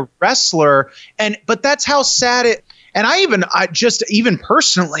being a wrestler. But that's how sad it, and I even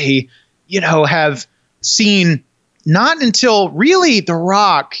personally, have seen not until really The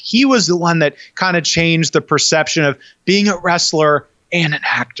Rock, he was the one that kind of changed the perception of being a wrestler and an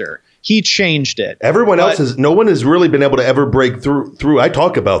actor. He changed it. Everyone else no one has really been able to ever break through. I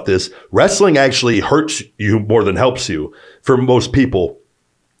talk about this. Wrestling actually hurts you more than helps you for most people.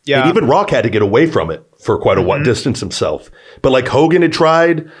 Yeah. And even Rock had to get away from it for quite a while, distance himself. But like Hogan had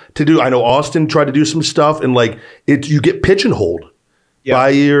tried to do, I know Austin tried to do some stuff, and like you get pigeonholed by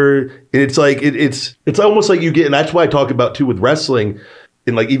it's like, it's almost like you get, and that's why I talk about too with wrestling,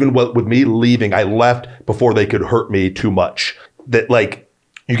 and like even with me leaving, I left before they could hurt me too much. That like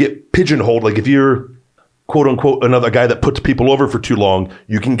you get pigeonholed, like if you're quote unquote another guy that puts people over for too long,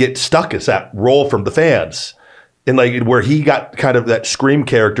 you can get stuck as that role from the fans. And like where he got kind of that Scream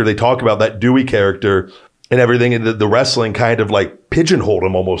character, they talk about that Dewey character and everything, and the wrestling kind of like pigeonholed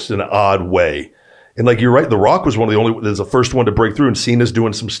him almost in an odd way. And like you're right, The Rock was one of the first one to break through, and Cena's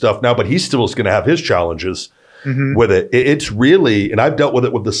doing some stuff now, but he still is going to have his challenges with it. It's really, and I've dealt with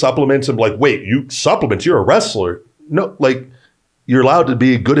it with the supplements. I'm like, wait, supplements? You're a wrestler? No, like you're allowed to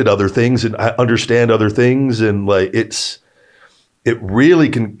be good at other things and understand other things, and like it really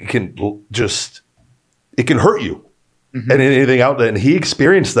can just. It can hurt you and anything out there. And he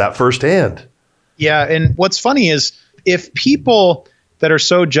experienced that firsthand. Yeah. And what's funny is if people that are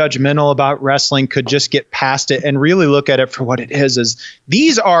so judgmental about wrestling could just get past it and really look at it for what it is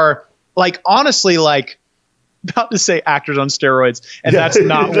these are like, honestly, like about to say actors on steroids. And that's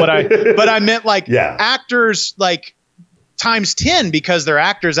not what but I meant like actors like times 10 because there are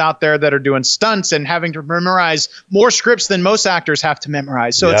actors out there that are doing stunts and having to memorize more scripts than most actors have to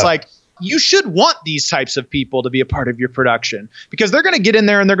memorize. So it's like, you should want these types of people to be a part of your production because they're going to get in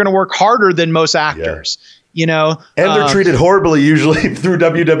there and they're going to work harder than most actors. You know, and they're treated horribly usually through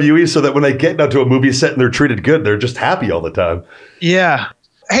WWE, so that when they get out to a movie set and they're treated good, they're just happy all the time. Yeah.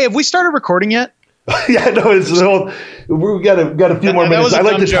 Hey, have we started recording yet? Yeah, no, it's we got a few more minutes. I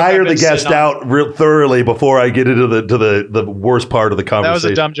like to tire the guest out real thoroughly before I get into the worst part of the conversation. That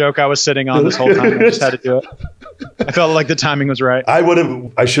was a dumb joke I was sitting on this whole time. I just had to do it. I felt like the timing was right.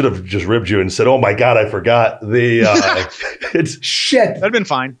 I should have just ribbed you and said, "Oh my God, I forgot the." It's shit. That'd been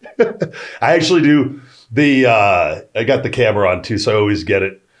fine. I actually do. I got the camera on too, so I always get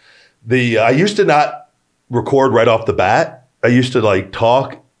it. I used to not record right off the bat. I used to like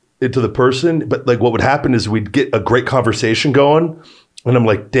talk into the person, but like what would happen is we'd get a great conversation going, and I'm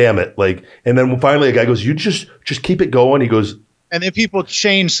like, damn it, like, and then finally a guy goes, "You just keep it going." He goes, and then people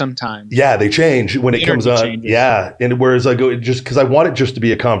change sometimes. Yeah, they change when it comes on. Changes. Yeah, and whereas I go just because I want it just to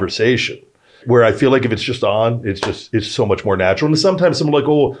be a conversation. Where I feel like if it's just on, it's so much more natural. And sometimes someone like,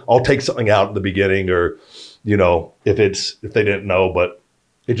 oh, I'll take something out in the beginning, or you know, if they didn't know, but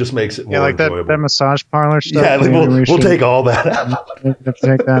it just makes it more enjoyable. that massage parlor stuff. Yeah, like we'll take all that out.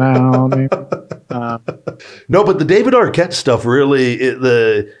 Take that out. No, but the David Arquette stuff really,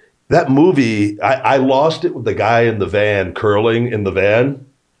 that movie, I lost it with the guy in the van curling in the van.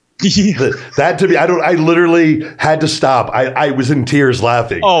 That to me, I literally had to stop. I was in tears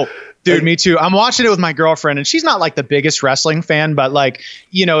laughing. Oh. Dude, me too. I'm watching it with my girlfriend, and she's not like the biggest wrestling fan, but like,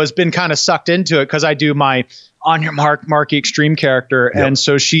 you know, has been kind of sucked into it because I do my On Your Mark, Marky Extreme character. Yep. And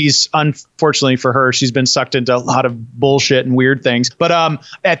so she's, unfortunately for her, she's been sucked into a lot of bullshit and weird things. But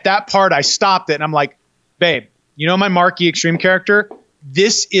at that part, I stopped it and I'm like, babe, you know my Marky Extreme character?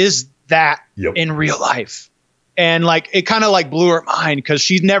 This is that in real life. And like, it kind of like blew her mind because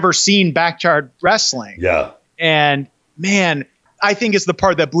she's never seen backyard wrestling. Yeah. And man, I think it's the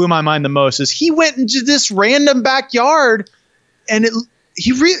part that blew my mind the most is he went into this random backyard and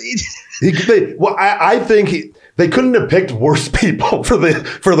he really. I think they couldn't have picked worse people for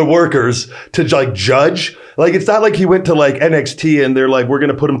the workers to like judge. Like, it's not like he went to like NXT and they're like, we're going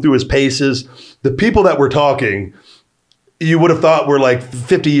to put him through his paces. The people that were talking, you would have thought were like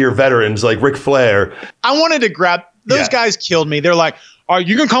 50-year veterans, like Ric Flair. I wanted to grab those guys killed me. They're like,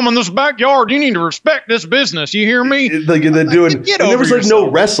 you can come in this backyard. You need to respect this business. You hear me? Like they're doing. There was like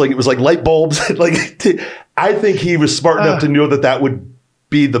no wrestling. It was like light bulbs. Like I think he was smart enough to know that would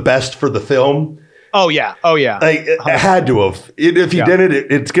be the best for the film. Oh yeah. Like it had to have. If he didn't,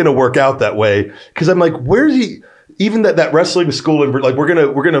 it's gonna work out that way. Because I'm like, where's he? Even that wrestling school, and like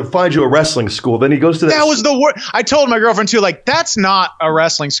we're gonna find you a wrestling school. Then he goes to that. That was the word. I told my girlfriend too. Like, that's not a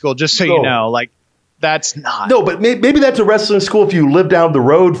wrestling school. Just so you know, like. That's not. No, but maybe that's a wrestling school if you live down the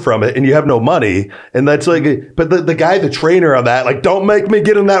road from it and you have no money. And that's like, but the guy, the trainer on that, like, don't make me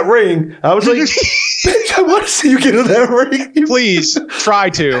get in that ring. I was like, bitch, I want to see you get in that ring. Please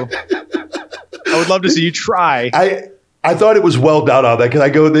try to. I would love to see you try. I thought it was well done on that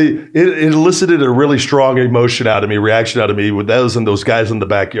because it elicited a really strong emotion out of me, reaction out of me with those guys in the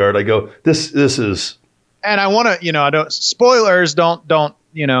backyard. I go, this is. And I want to, I don't, spoilers, don't,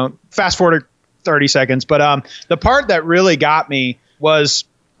 fast forward 30 seconds. But the part that really got me was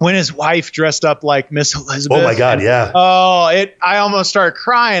when his wife dressed up like Miss Elizabeth. Oh my God, yeah. I almost started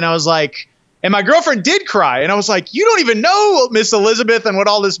crying. I was like, and my girlfriend did cry. And I was like, you don't even know Miss Elizabeth and what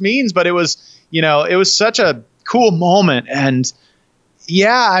all this means. But it was, it was such a cool moment. And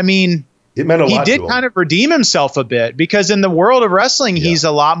yeah, I mean, it meant a lot. He did kind of redeem himself a bit because in the world of wrestling, he's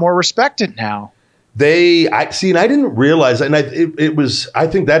a lot more respected now. And I didn't realize, and I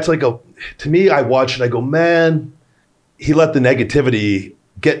think that's like to me, I watch it, I go, man, he let the negativity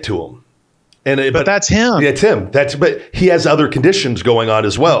get to him. But that's him. Yeah, it's him. But he has other conditions going on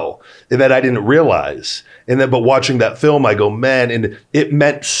as well that I didn't realize. But watching that film, I go, man, and it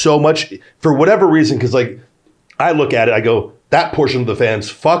meant so much for whatever reason. Because like, I look at it, I go, that portion of the fans,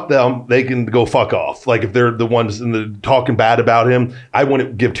 fuck them. They can go fuck off. Like if they're the ones talking bad about him, I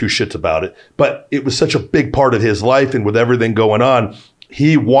wouldn't give two shits about it. But it was such a big part of his life, and with everything going on,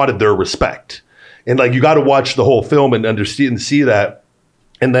 he wanted their respect. And like, you got to watch the whole film and understand and see that.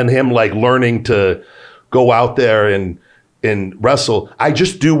 And then him like learning to go out there and wrestle. I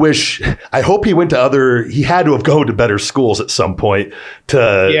just do wish, I hope he he had to have gone to better schools at some point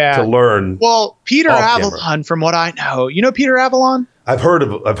to learn. Well, Peter Avalon, from what I know, you know Peter Avalon? I've heard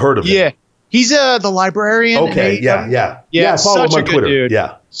of him. Yeah. He's the librarian. Okay. Yeah. I follow him on Twitter. Dude.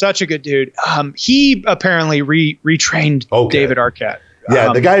 Yeah. Such a good dude. He apparently retrained David Arquette.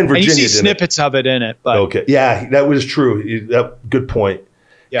 Yeah, the guy in Virginia. And you see did snippets of it in it, but okay, yeah, that was true. Good point.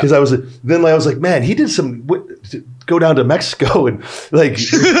 Yeah. Because I was like, man, he did go down to Mexico and like,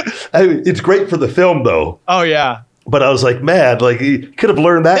 it's great for the film though. Oh yeah. But I was like, man, like he could have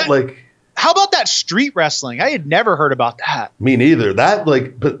learned that. Like, how about that street wrestling? I had never heard about that. Me neither.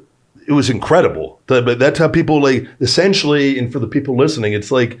 But it was incredible. But that's how people like essentially, and for the people listening,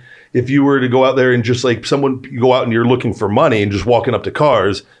 it's like if you were to go out there and just like you go out and you're looking for money and just walking up to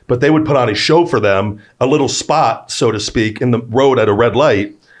cars, but they would put on a show for them, a little spot, so to speak, in the road at a red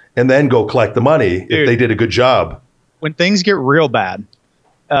light, and then go collect the money if they did a good job. When things get real bad,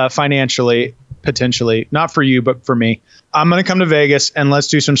 financially, potentially, not for you, but for me, I'm going to come to Vegas and let's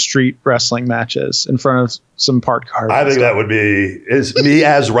do some street wrestling matches in front of some parked cars. I think that would be me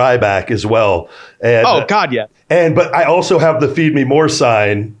as Ryback as well. And, oh God, yeah. But I also have the Feed Me More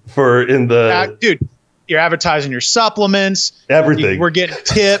sign dude, you're advertising your supplements, everything. We're getting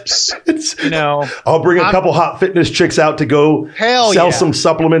tips. I'll bring a couple hot fitness chicks out to go sell some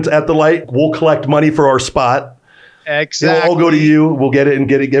supplements at the light. We'll collect money for our spot. Exactly. We'll all go to you. We'll get it and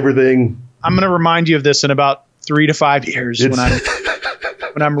get everything. I'm going to remind you of this in about 3 to 5 years when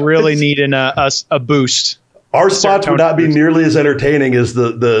I'm really needing a boost. Our spots would not be nearly as entertaining as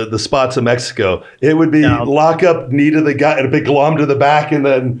the spots in Mexico. It would be lock up, knee to the guy, and a big glom to the back, and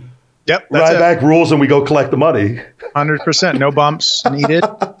then Ryback rules, and we go collect the money. 100%. No bumps needed.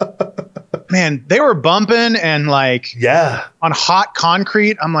 Man, they were bumping and on hot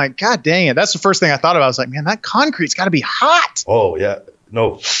concrete. I'm like, God dang it. That's the first thing I thought about. I was like, man, that concrete's got to be hot. Oh, yeah.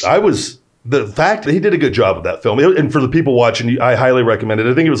 No, the fact that he did a good job with that film, and for the people watching, I highly recommend it.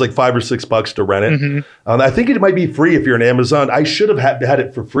 I think it was like $5 or $6 to rent it. Mm-hmm. I think it might be free if you're on Amazon. I should have had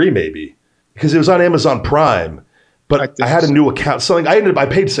it for free maybe because it was on Amazon Prime, but I had a new account. I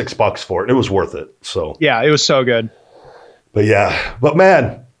paid $6 for it, and it was worth it. So yeah, it was so good. But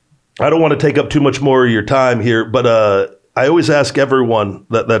man, I don't want to take up too much more of your time here, but I always ask everyone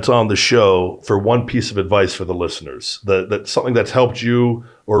that's on the show for one piece of advice for the listeners, that's something that's helped you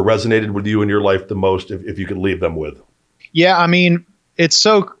or resonated with you in your life the most, if you could leave them with. Yeah, I mean, it's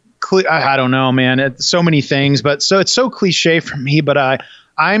so I don't know, man. It's so many things, but it's so cliche for me, but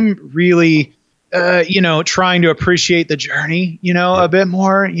I'm really trying to appreciate the journey, a bit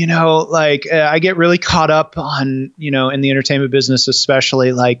more, I get really caught up on, in the entertainment business,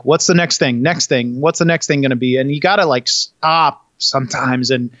 especially like, what's the next thing, what's the next thing going to be? And you got to stop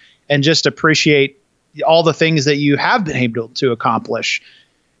sometimes and just appreciate all the things that you have been able to accomplish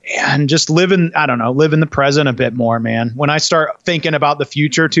and just live in the present a bit more, man. When I start thinking about the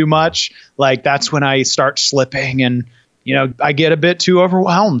future too much, that's when I start slipping and, I get a bit too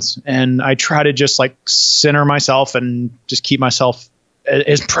overwhelmed and I try to just center myself and just keep myself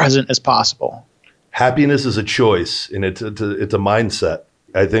as present as possible. Happiness is a choice and it's a mindset.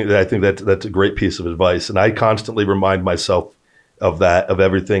 I think that's a great piece of advice. And I constantly remind myself of that, of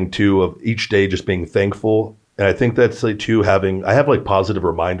everything too, of each day just being thankful. And I think that's too I have positive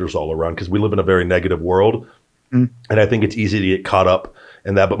reminders all around because we live in a very negative world. Mm. And I think it's easy to get caught up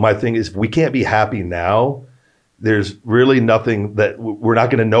in that. But my thing is, if we can't be happy now, there's really nothing that we're not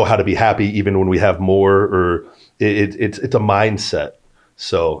going to know how to be happy even when we have more, or it's a mindset.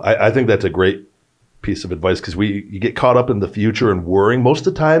 So I think that's a great piece of advice because you get caught up in the future and worrying. Most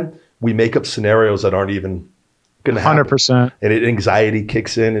of the time we make up scenarios that aren't even going to happen. 100%. And anxiety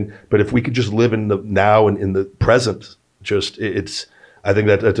kicks in. But if we could just live in the now and in the present, I think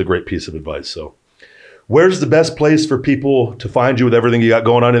that's a great piece of advice. So where's the best place for people to find you with everything you got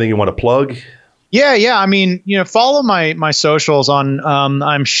going on? Anything you want to plug? Yeah. I mean, follow my socials on,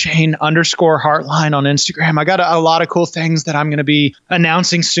 I'm Shane _Hartline on Instagram. I got a lot of cool things that I'm going to be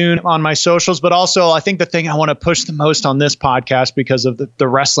announcing soon on my socials, but also I think the thing I want to push the most on this podcast because of the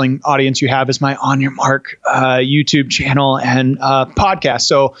wrestling audience you have is my On Your Mark YouTube channel and podcast.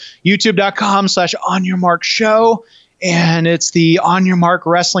 So youtube.com/On Your Mark Show. And it's the On Your Mark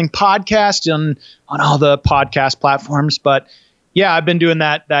Wrestling podcast on all the podcast platforms. But yeah, I've been doing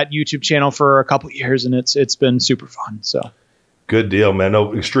that YouTube channel for a couple of years, and it's been super fun. So, good deal, man.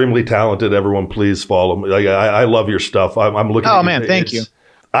 No, extremely talented. Everyone, please follow me. I love your stuff. I'm looking. Oh man, thank you.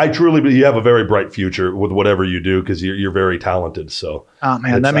 I truly, you have a very bright future with whatever you do because you're very talented. So, oh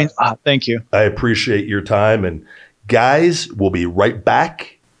man, that means thank you. I appreciate your time, and guys, we'll be right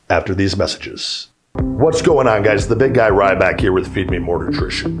back after these messages. What's going on, guys? The big guy Ryback here with Feed Me More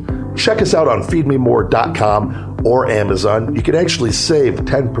Nutrition. Check us out on feedmemore.com or Amazon. You can actually save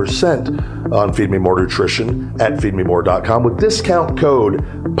 10% on Feed Me More Nutrition at feedmemore.com with discount code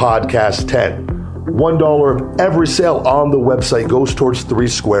podcast10. $1 of every sale on the website goes towards 3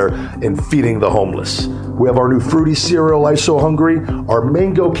 Square and feeding the homeless. We have our new fruity cereal, I So Hungry, our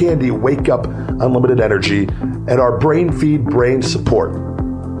mango candy, Wake Up Unlimited Energy, and our Brain Feed Brain Support.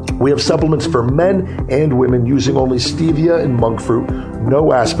 We have supplements for men and women using only stevia and monk fruit, no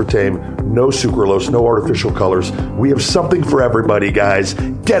aspartame, no sucralose, no artificial colors. We have something for everybody, guys.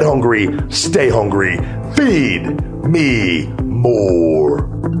 Get hungry, stay hungry, feed me more.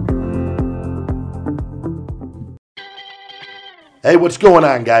 Hey, what's going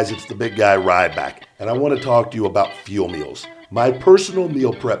on, guys? It's the big guy Ryback, and I want to talk to you about Fuel Meals, my personal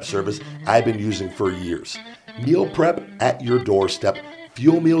meal prep service I've been using for years. Meal prep at your doorstep.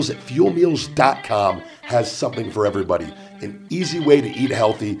 Fuel Meals at fuelmeals.com has something for everybody. An easy way to eat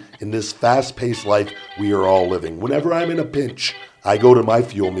healthy in this fast-paced life we are all living. Whenever I'm in a pinch, I go to my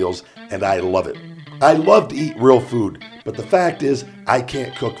Fuel Meals, and I love it. I love to eat real food, but the fact is I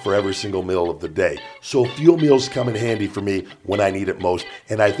can't cook for every single meal of the day. So Fuel Meals come in handy for me when I need it most,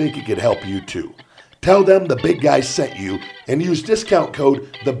 and I think it could help you too. Tell them the big guy sent you and use discount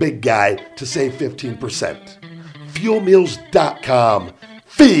code THEBIGGUY to save 15%. Fuelmeals.com.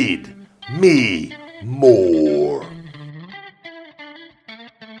 Feed me more.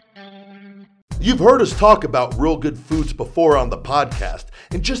 You've heard us talk about Real Good Foods before on the podcast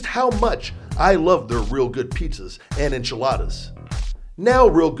and just how much I love their Real Good pizzas and enchiladas. Now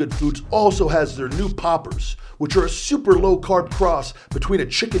Real Good Foods also has their new poppers, which are a super low carb cross between a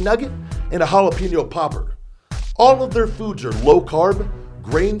chicken nugget and a jalapeno popper. All of their foods are low carb,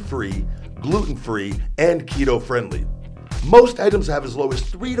 grain free, gluten free, and keto friendly. Most items have as low as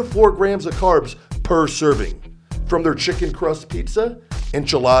 3 to 4 grams of carbs per serving. From their chicken crust pizza,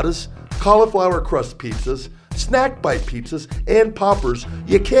 enchiladas, cauliflower crust pizzas, snack bite pizzas, and poppers,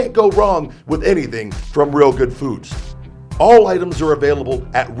 you can't go wrong with anything from Real Good Foods. All items are available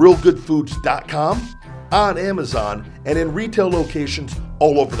at realgoodfoods.com, on Amazon, and in retail locations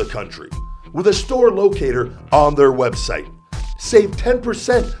all over the country, with a store locator on their website. Save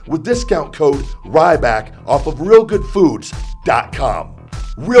 10% with discount code RYBACK off of realgoodfoods.com.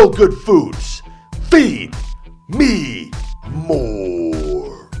 Real Good Foods. Feed me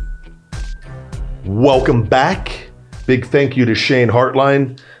more. Welcome back. Big thank you to Shane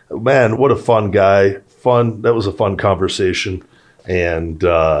Hartline. Man, what a fun guy. That was a fun conversation. And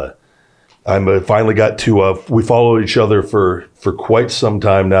I finally got to, we followed each other for quite some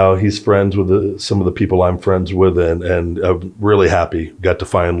time now. He's friends with some of the people I'm friends with, and I'm really happy. Got to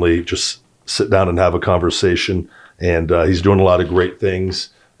finally just sit down and have a conversation. And he's doing a lot of great things.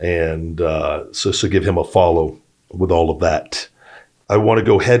 And so give him a follow with all of that. I want to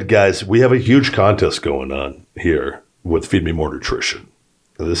go ahead, guys. We have a huge contest going on here with Feed Me More Nutrition.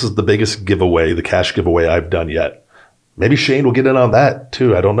 This is the biggest giveaway, the cash giveaway I've done yet. Maybe Shane will get in on that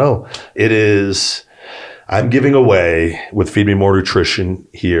too. I don't know. I'm giving away with Feed Me More Nutrition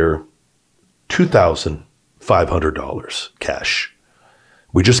here $2,500 cash.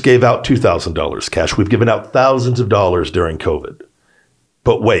 We just gave out $2,000 cash. We've given out thousands of dollars during COVID.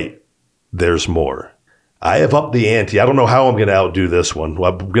 But wait, there's more. I have upped the ante. I don't know how I'm going to outdo this one.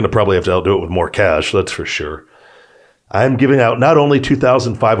 Well, I'm going to probably have to outdo it with more cash, that's for sure. I'm giving out not only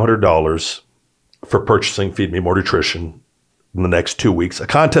 $2,500 for purchasing Feed Me More Nutrition in the next 2 weeks, a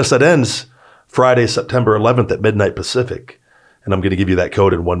contest that ends Friday, September 11th at midnight Pacific. And I'm going to give you that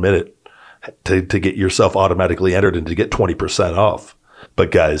code in 1 minute to get yourself automatically entered and to get 20% off.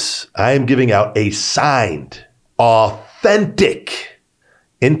 But guys, I am giving out a signed, authentic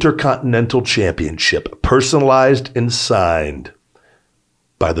Intercontinental Championship, personalized and signed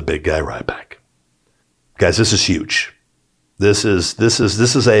by the big guy Ryback. Guys, this is huge. This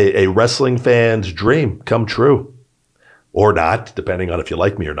is a wrestling fan's dream come true. Or not, depending on if you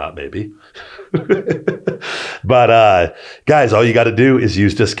like me or not, maybe. But guys, all you got to do is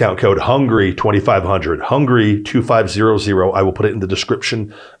use discount code HUNGRY2500, HUNGRY2500. I will put it in the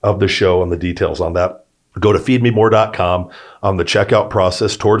description of the show and the details on that. Go to feedmemore.com. On the checkout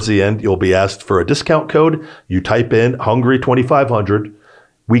process, towards the end, you'll be asked for a discount code. You type in HUNGRY2500.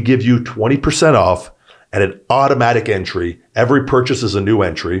 We give you 20% off and an automatic entry. Every purchase is a new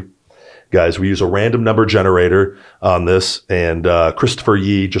entry. Guys, we use a random number generator on this, and Christopher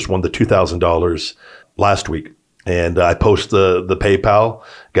Yee just won the $2,000 last week. And I post the PayPal,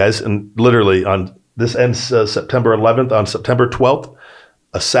 guys, and literally on this ends September 11th. On September 12th,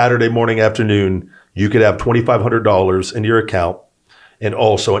 a Saturday morning afternoon, you could have $2,500 in your account and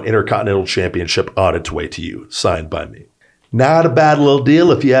also an Intercontinental Championship on its way to you, signed by me. Not a bad little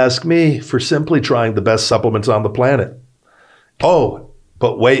deal, if you ask me, for simply trying the best supplements on the planet. Oh,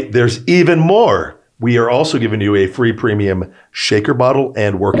 but wait, there's even more. We are also giving you a free premium shaker bottle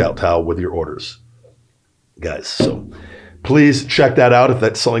and workout towel with your orders. guys. So please check that out if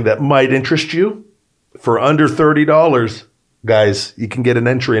that's something that might interest you. For under $30, guys, you can get an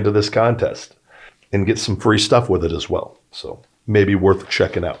entry into this contest and get some free stuff with it as well. So maybe worth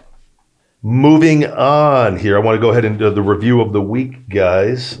checking out. Moving on here, I want to go ahead and do the review of the week,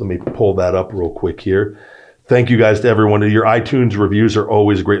 guys. Let me pull that up real quick here. Thank you guys to everyone. Your iTunes reviews are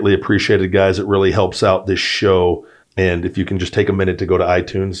always greatly appreciated, guys. It really helps out this show. And if you can just take a minute to go to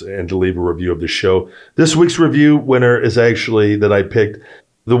iTunes and to leave a review of the show. This week's review winner is actually that I picked.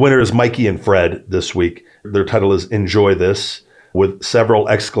 The winner is Mikey and Fred this week. Their title is Enjoy This with several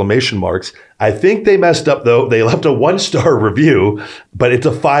exclamation marks. I think they messed up though. They left a 1-star review, but it's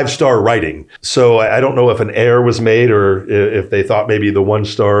a 5-star rating. So I don't know if an error was made or if they thought maybe the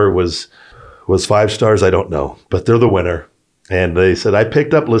 1-star was 5 stars. I don't know, but they're the winner. And they said, I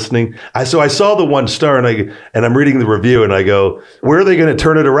picked up listening. So I saw the 1-star and I'm reading the review and I go, where are they going to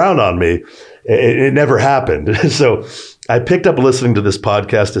turn it around on me? It never happened. So I picked up listening to this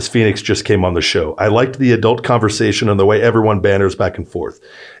podcast as Phoenix just came on the show. I liked the adult conversation and the way everyone banters back and forth.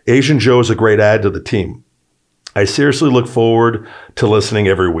 Asian Joe is a great add to the team. I seriously look forward to listening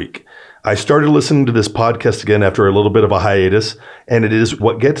every week. I started listening to this podcast again after a little bit of a hiatus, and it is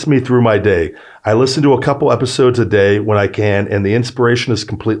what gets me through my day. I listen to a couple episodes a day when I can, and the inspiration is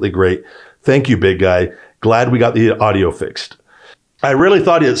completely great. Thank you, big guy. Glad we got the audio fixed. I really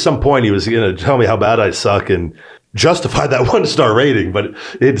thought at some point he was going to tell me how bad I suck and justify that 1-star rating, but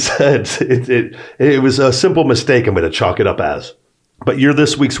it was a simple mistake. I'm going to chalk it up as. But you're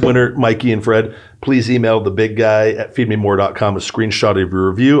this week's winner, Mikey and Fred. Please email the big guy at feedmemore.com a screenshot of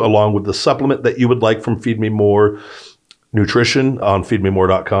your review along with the supplement that you would like from Feed Me More Nutrition on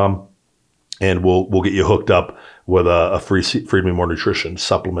feedmemore.com. And we'll get you hooked up with a free Feed Me More Nutrition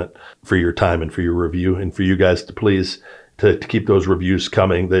supplement for your time and for your review. And for you guys to please to keep those reviews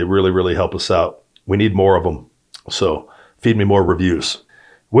coming. They really, really help us out. We need more of them. So Feed Me More reviews.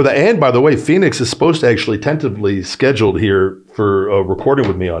 And by the way, Phoenix is supposed to actually tentatively scheduled here for recording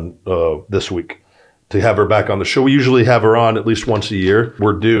with me on this week to have her back on the show. We usually have her on at least once a year.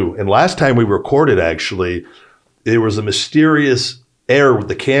 We're due. And last time we recorded, actually, there was a mysterious error with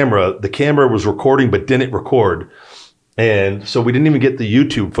the camera. The camera was recording but didn't record. And so we didn't even get the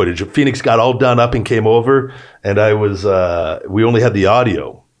YouTube footage. Phoenix got all done up and came over, and we only had the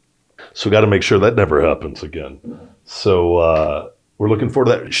audio. So got to make sure that never happens again. So we're looking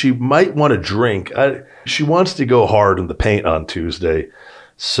forward to that. She might want to drink. She wants to go hard in the paint on Tuesday.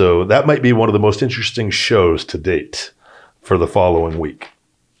 So that might be one of the most interesting shows to date for the following week.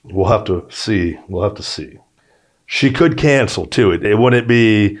 We'll have to see. She could cancel too. It wouldn't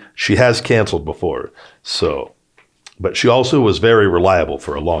be, she has canceled before. So, but she also was very reliable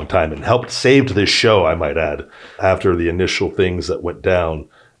for a long time and helped save this show, I might add, after the initial things that went down.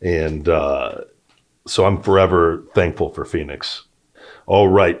 And so I'm forever thankful for Phoenix. All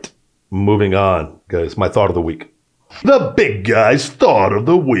right, moving on, guys. My thought of the week. The big guy's thought of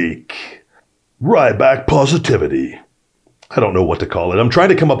the week. Ryback positivity. I don't know what to call it. I'm trying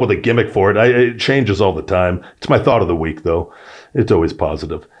to come up with a gimmick for it. It changes all the time. It's my thought of the week, though. It's always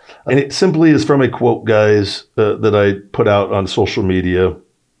positive. And it simply is from a quote, guys, that I put out on social media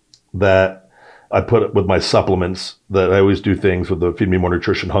that I put with my supplements, that I always do things with the Feed Me More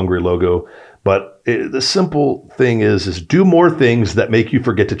Nutrition Hungry logo. But the simple thing is do more things that make you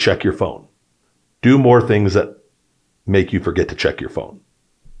forget to check your phone. Do more things that make you forget to check your phone.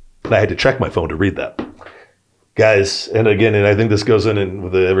 And I had to check my phone to read that. Guys, and again, and I think this goes in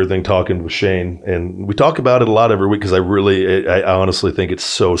with everything talking with Shane, and we talk about it a lot every week because I honestly think it's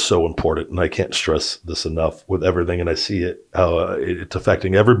so, so important, and I can't stress this enough with everything, and I see it, how it's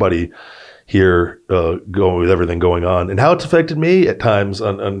affecting everybody here going with everything going on, and how it's affected me at times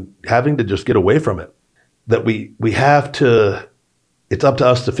on having to just get away from it. That we have to, it's up to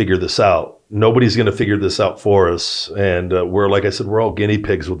us to figure this out. Nobody's going to figure this out for us, and we're, like I said, we're all guinea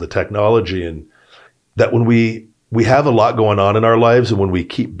pigs with the technology, and that when we have a lot going on in our lives, and when we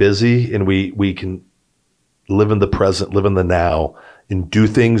keep busy and we can live in the present, live in the now, and do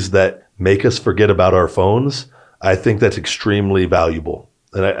things that make us forget about our phones, I think that's extremely valuable.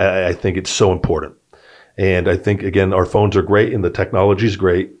 And I think it's so important. And I think, again, our phones are great and the technology is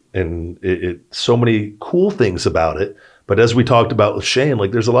great. And it's so many cool things about it. But as we talked about with Shane,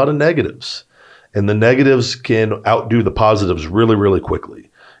 like there's a lot of negatives. And the negatives can outdo the positives really, really quickly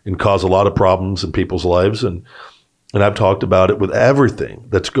and cause a lot of problems in people's lives. And I've talked about it with everything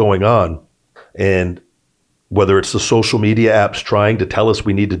that's going on. And whether it's the social media apps trying to tell us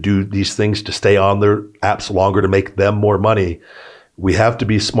we need to do these things to stay on their apps longer to make them more money, we have to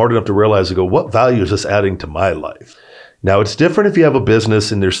be smart enough to realize and go, what value is this adding to my life? Now, it's different if you have a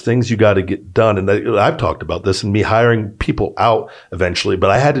business and there's things you got to get done. And I've talked about this and me hiring people out eventually, but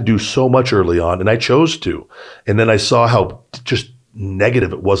I had to do so much early on and I chose to. And then I saw how just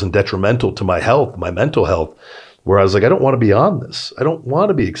negative it was and detrimental to my health, my mental health, where I was like, I don't want to be on this. I don't want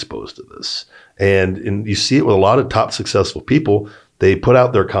to be exposed to this. And you see it with a lot of top successful people. They put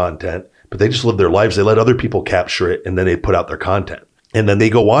out their content, but they just live their lives. They let other people capture it and then they put out their content. And then they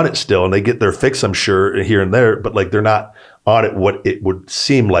go on it still and they get their fix, I'm sure, here and there, but like they're not on it what it would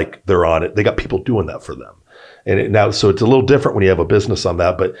seem like they're on it. They got people doing that for them. So it's a little different when you have a business on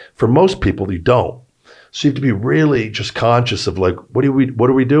that, but for most people, you don't. So you have to be really just conscious of like, what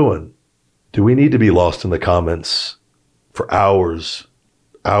are we doing? Do we need to be lost in the comments for hours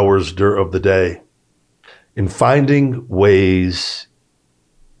of the day? In finding ways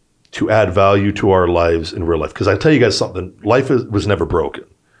to add value to our lives in real life. Because I tell you guys something, life was never broken.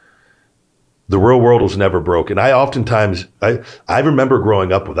 The real world was never broken. I remember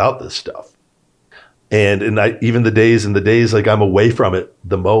growing up without this stuff. And even the days like I'm away from it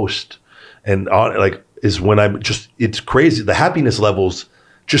the most. And is when it's crazy. The happiness levels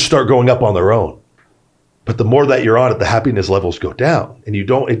just start going up on their own. But the more that you're on it, the happiness levels go down. And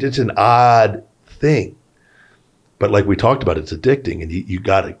it's an odd thing. But like we talked about, it's addicting and you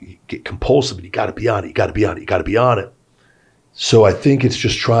got to get compulsive and you got to be on it. You got to be on it. You got to be on it. So I think it's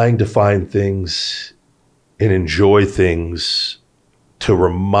just trying to find things and enjoy things to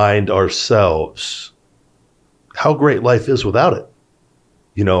remind ourselves how great life is without it.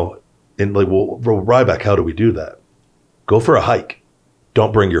 And like, well, Ryback, how do we do that? Go for a hike.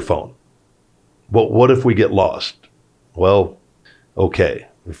 Don't bring your phone. Well, what if we get lost? Well, okay.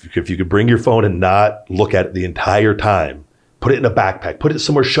 If you could bring your phone and not look at it the entire time, put it in a backpack, put it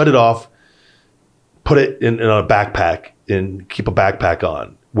somewhere, shut it off, put it in a backpack and keep a backpack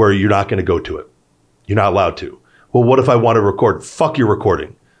on where you're not going to go to it. You're not allowed to. Well, what if I want to record? Fuck your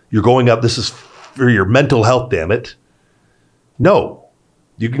recording. You're going up. This is for your mental health, damn it. No,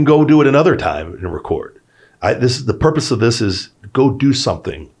 you can go do it another time and record. The purpose of this is go do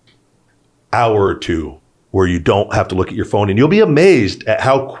something, hour or two, where you don't have to look at your phone, and you'll be amazed at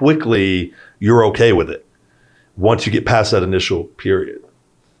how quickly you're okay with it once you get past that initial period.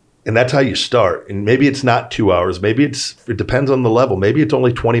 And that's how you start. And maybe it's not 2 hours. Maybe it depends on the level. Maybe it's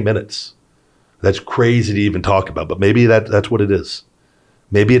only 20 minutes. That's crazy to even talk about, but maybe that's what it is.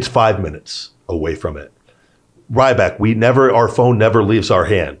 Maybe it's 5 minutes away from it. Ryback, our phone never leaves our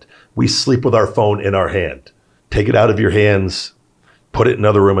hand. We sleep with our phone in our hand. Take it out of your hands, put it in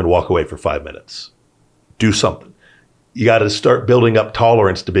another room and walk away for 5 minutes. Do something. You got to start building up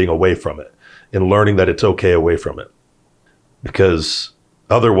tolerance to being away from it and learning that it's okay away from it. Because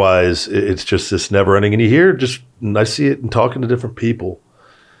otherwise, it's just this never ending. And I see it in talking to different people.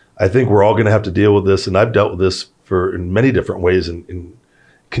 I think we're all going to have to deal with this. And I've dealt with this in many different ways and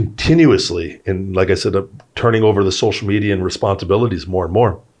continuously. And like I said, I'm turning over the social media and responsibilities more and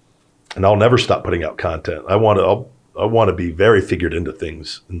more. And I'll never stop putting out content. I want to be very figured into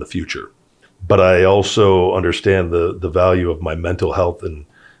things in the future. But I also understand the value of my mental health and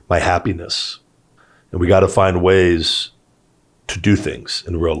my happiness. And we got to find ways to do things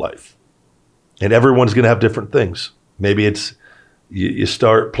in real life. And everyone's going to have different things. Maybe it's you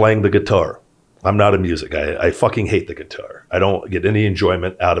start playing the guitar. I'm not a music guy. I fucking hate the guitar. I don't get any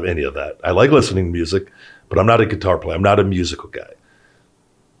enjoyment out of any of that. I like listening to music, but I'm not a guitar player. I'm not a musical guy.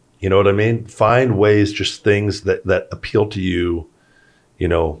 You know what I mean? Find ways, just things that appeal to you.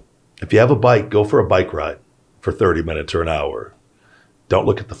 If you have a bike, go for a bike ride for 30 minutes or an hour. Don't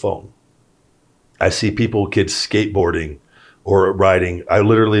look at the phone. I see kids skateboarding or riding. I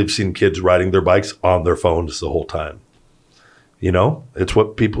literally have seen kids riding their bikes on their phones the whole time. It's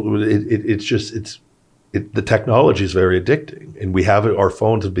what people, the technology is very addicting, and our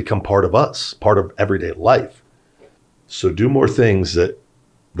phones have become part of us, part of everyday life. So do more things that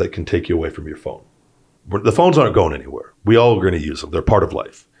can take you away from your phone. The phones aren't going anywhere. We all are going to use them. They're part of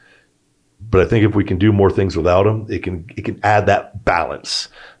life. But I think if we can do more things without them, it can add that balance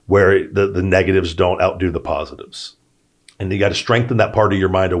where the negatives don't outdo the positives. And you got to strengthen that part of your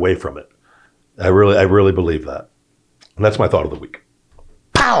mind away from it. I really believe that. And that's my thought of the week.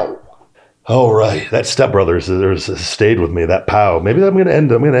 Pow! All right. That Step Brothers has stayed with me, that pow. Maybe I'm going to end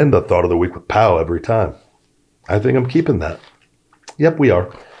the thought of the week with pow every time. I think I'm keeping that. Yep, we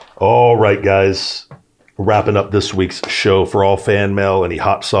are. All right, guys. Wrapping up this week's show. For all fan mail, any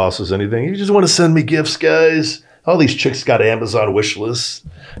hot sauces, anything. You just want to send me gifts, guys? All these chicks got Amazon wish lists.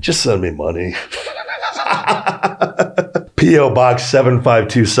 Just send me money. P.O. Box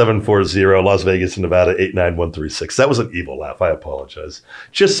 752740, Las Vegas, Nevada 89136. That was an evil laugh. I apologize.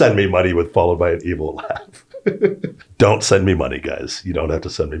 Just send me money followed by an evil laugh. Don't send me money, guys. You don't have to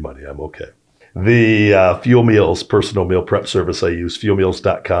send me money. I'm okay. The Fuel Meals personal meal prep service I use,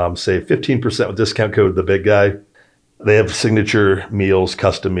 fuelmeals.com. Save 15% with discount code The Big Guy. They have signature meals,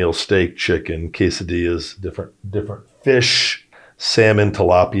 custom meals, steak, chicken, quesadillas, different fish, salmon,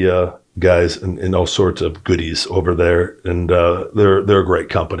 tilapia, guys, and all sorts of goodies over there. And they're a great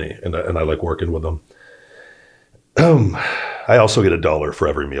company, and I like working with them. I also get $1 for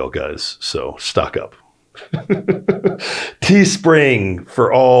every meal, guys. So stock up. Teespring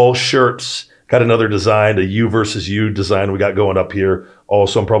for all shirts. Got another design, a you versus you design we got going up here.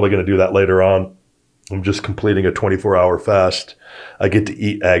 Also, I'm probably going to do that later on. I'm just completing a 24-hour fast. I get to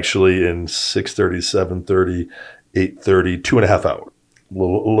eat actually in 6:30, 7:30, 8:30, 2.5 hours. A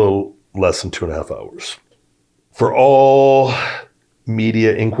little less than 2.5 hours. For all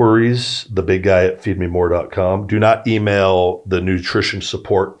media inquiries, the big guy at feedmemore.com. Do not email the nutrition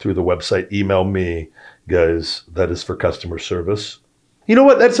support through the website. Email me, guys. That is for customer service. You know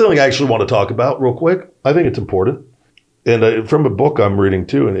what? That's something I actually want to talk about real quick. I think it's important. And from a book I'm reading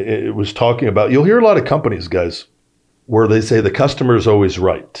too, and it was talking about, you'll hear a lot of companies, guys, where they say the customer is always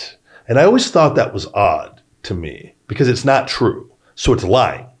right. And I always thought that was odd to me because it's not true. So it's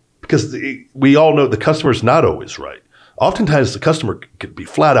lying because we all know the customer is not always right. Oftentimes the customer could be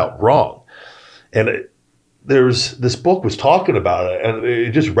flat out wrong. And this book was talking about it, and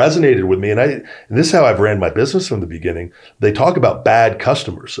it just resonated with me. And this is how I've ran my business from the beginning. They talk about bad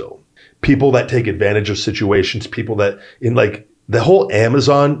customers. So people that take advantage of situations, people that in like the whole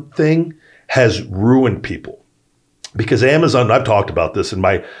Amazon thing has ruined people because Amazon, I've talked about this in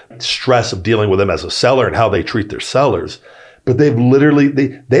my stress of dealing with them as a seller and how they treat their sellers, but they've literally,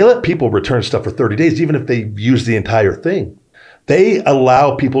 they let people return stuff for 30 days, even if they use the entire thing. They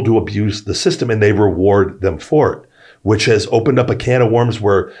allow people to abuse the system and they reward them for it, which has opened up a can of worms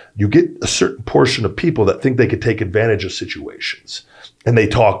where you get a certain portion of people that think they could take advantage of situations. And they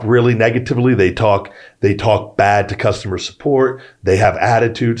talk really negatively. They talk bad to customer support. They have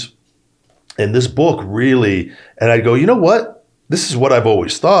attitudes. And this book really, and I go, you know what? This is what I've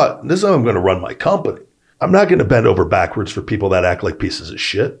always thought. This is how I'm going to run my company. I'm not going to bend over backwards for people that act like pieces of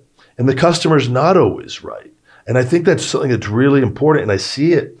shit. And the customer's not always right. And I think that's something that's really important. And I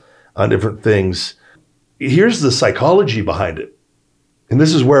see it on different things. Here's the psychology behind it. And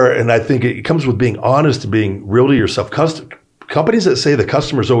this is where, and I think it comes with being honest and being real to yourself. Companies that say the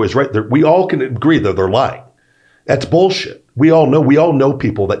customer's always right, we all can agree that they're lying. That's bullshit. We all know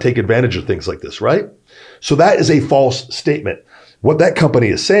people that take advantage of things like this, right? So that is a false statement. What that company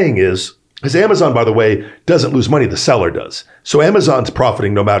is saying is, because Amazon, by the way, doesn't lose money, the seller does. So Amazon's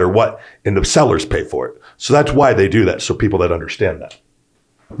profiting no matter what, and the sellers pay for it. So that's why they do that, so people that understand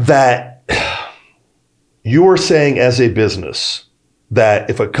that you are saying as a business that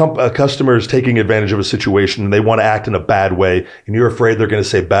if a customer is taking advantage of a situation and they want to act in a bad way and you're afraid they're going to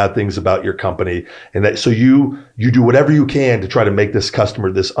say bad things about your company, and that so you do whatever you can to try to make this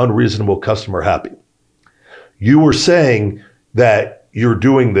unreasonable customer happy. You were saying that you're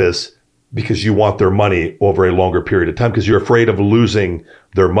doing this because you want their money over a longer period of time because you're afraid of losing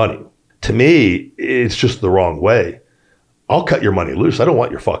their money. To me, it's just the wrong way. I'll cut your money loose. I don't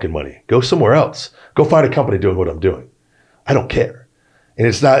want your fucking money. Go somewhere else. Go find a company doing what I'm doing. I don't care. And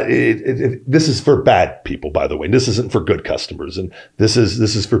it's not, this is for bad people, by the way. This isn't for good customers. And this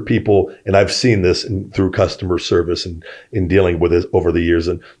is for people, and I've seen this through customer service and in dealing with it over the years.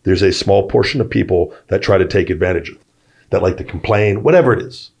 And there's a small portion of people that try to take advantage of it, that like to complain, whatever it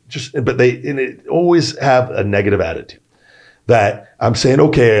is. But they always have a negative attitude that I'm saying,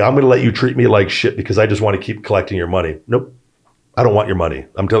 okay, I'm going to let you treat me like shit because I just want to keep collecting your money. Nope. I don't want your money.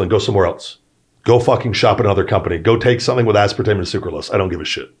 I'm telling you, go somewhere else. Go fucking shop at another company. Go take something with aspartame and sucralose. I don't give a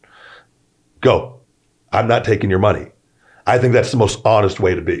shit. Go. I'm not taking your money. I think that's the most honest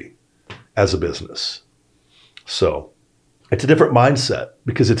way to be as a business. So it's a different mindset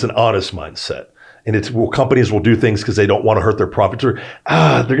because it's an honest mindset. And companies will do things because they don't want to hurt their profits or,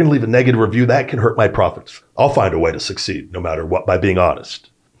 they're going to leave a negative review. That can hurt my profits. I'll find a way to succeed no matter what by being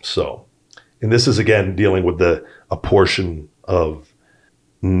honest. So, and this is again dealing with a portion of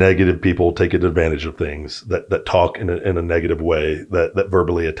negative people taking advantage of things that talk in a negative way, that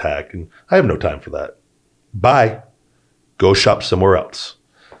verbally attack. And I have no time for that. Bye. Go shop somewhere else.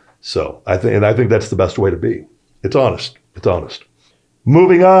 So I think that's the best way to be. It's honest. It's honest.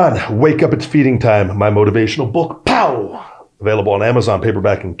 Moving on. Wake Up, It's Feeding Time. My motivational book. Pow! Available on Amazon,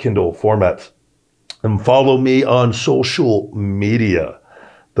 paperback and Kindle formats. And follow me on social media.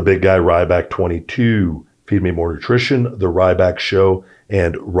 The Big Guy Ryback 22. Feed Me More Nutrition, The Ryback Show,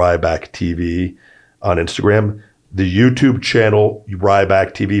 and Ryback TV on Instagram. The YouTube channel,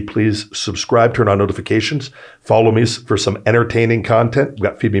 Ryback TV, please subscribe, turn on notifications, follow me for some entertaining content. We've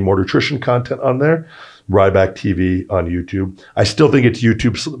got Feed Me More Nutrition content on there. Ryback TV on YouTube. I still think it's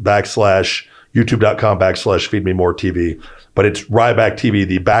youtube.com/Feed Me More TV, but it's Ryback TV.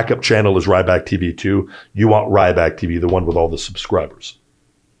 The backup channel is Ryback TV 2. You want Ryback TV, the one with all the subscribers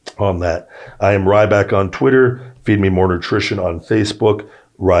on that. I am Ryback on Twitter, Feed Me More Nutrition on Facebook,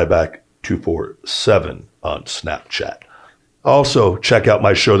 Ryback247 on Snapchat. Also, check out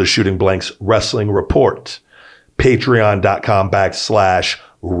my show, The Shooting Blanks Wrestling Report,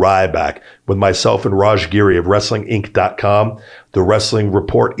 patreon.com/Ryback, with myself and Raj Giri of WrestlingInc.com. The Wrestling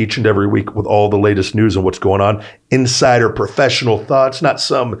Report each and every week with all the latest news and what's going on. Insider professional thoughts, not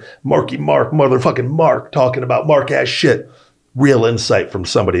some motherfucking Mark talking about Mark-ass shit. Real insight from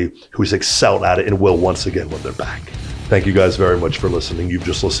somebody who's excelled at it and will once again when they're back. Thank you guys very much for listening. You've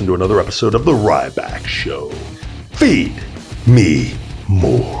just listened to another episode of The Ryback Show. Feed me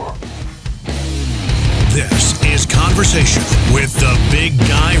more. This is Conversation with the Big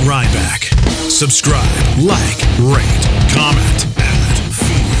Guy Ryback. Subscribe, like, rate, comment, and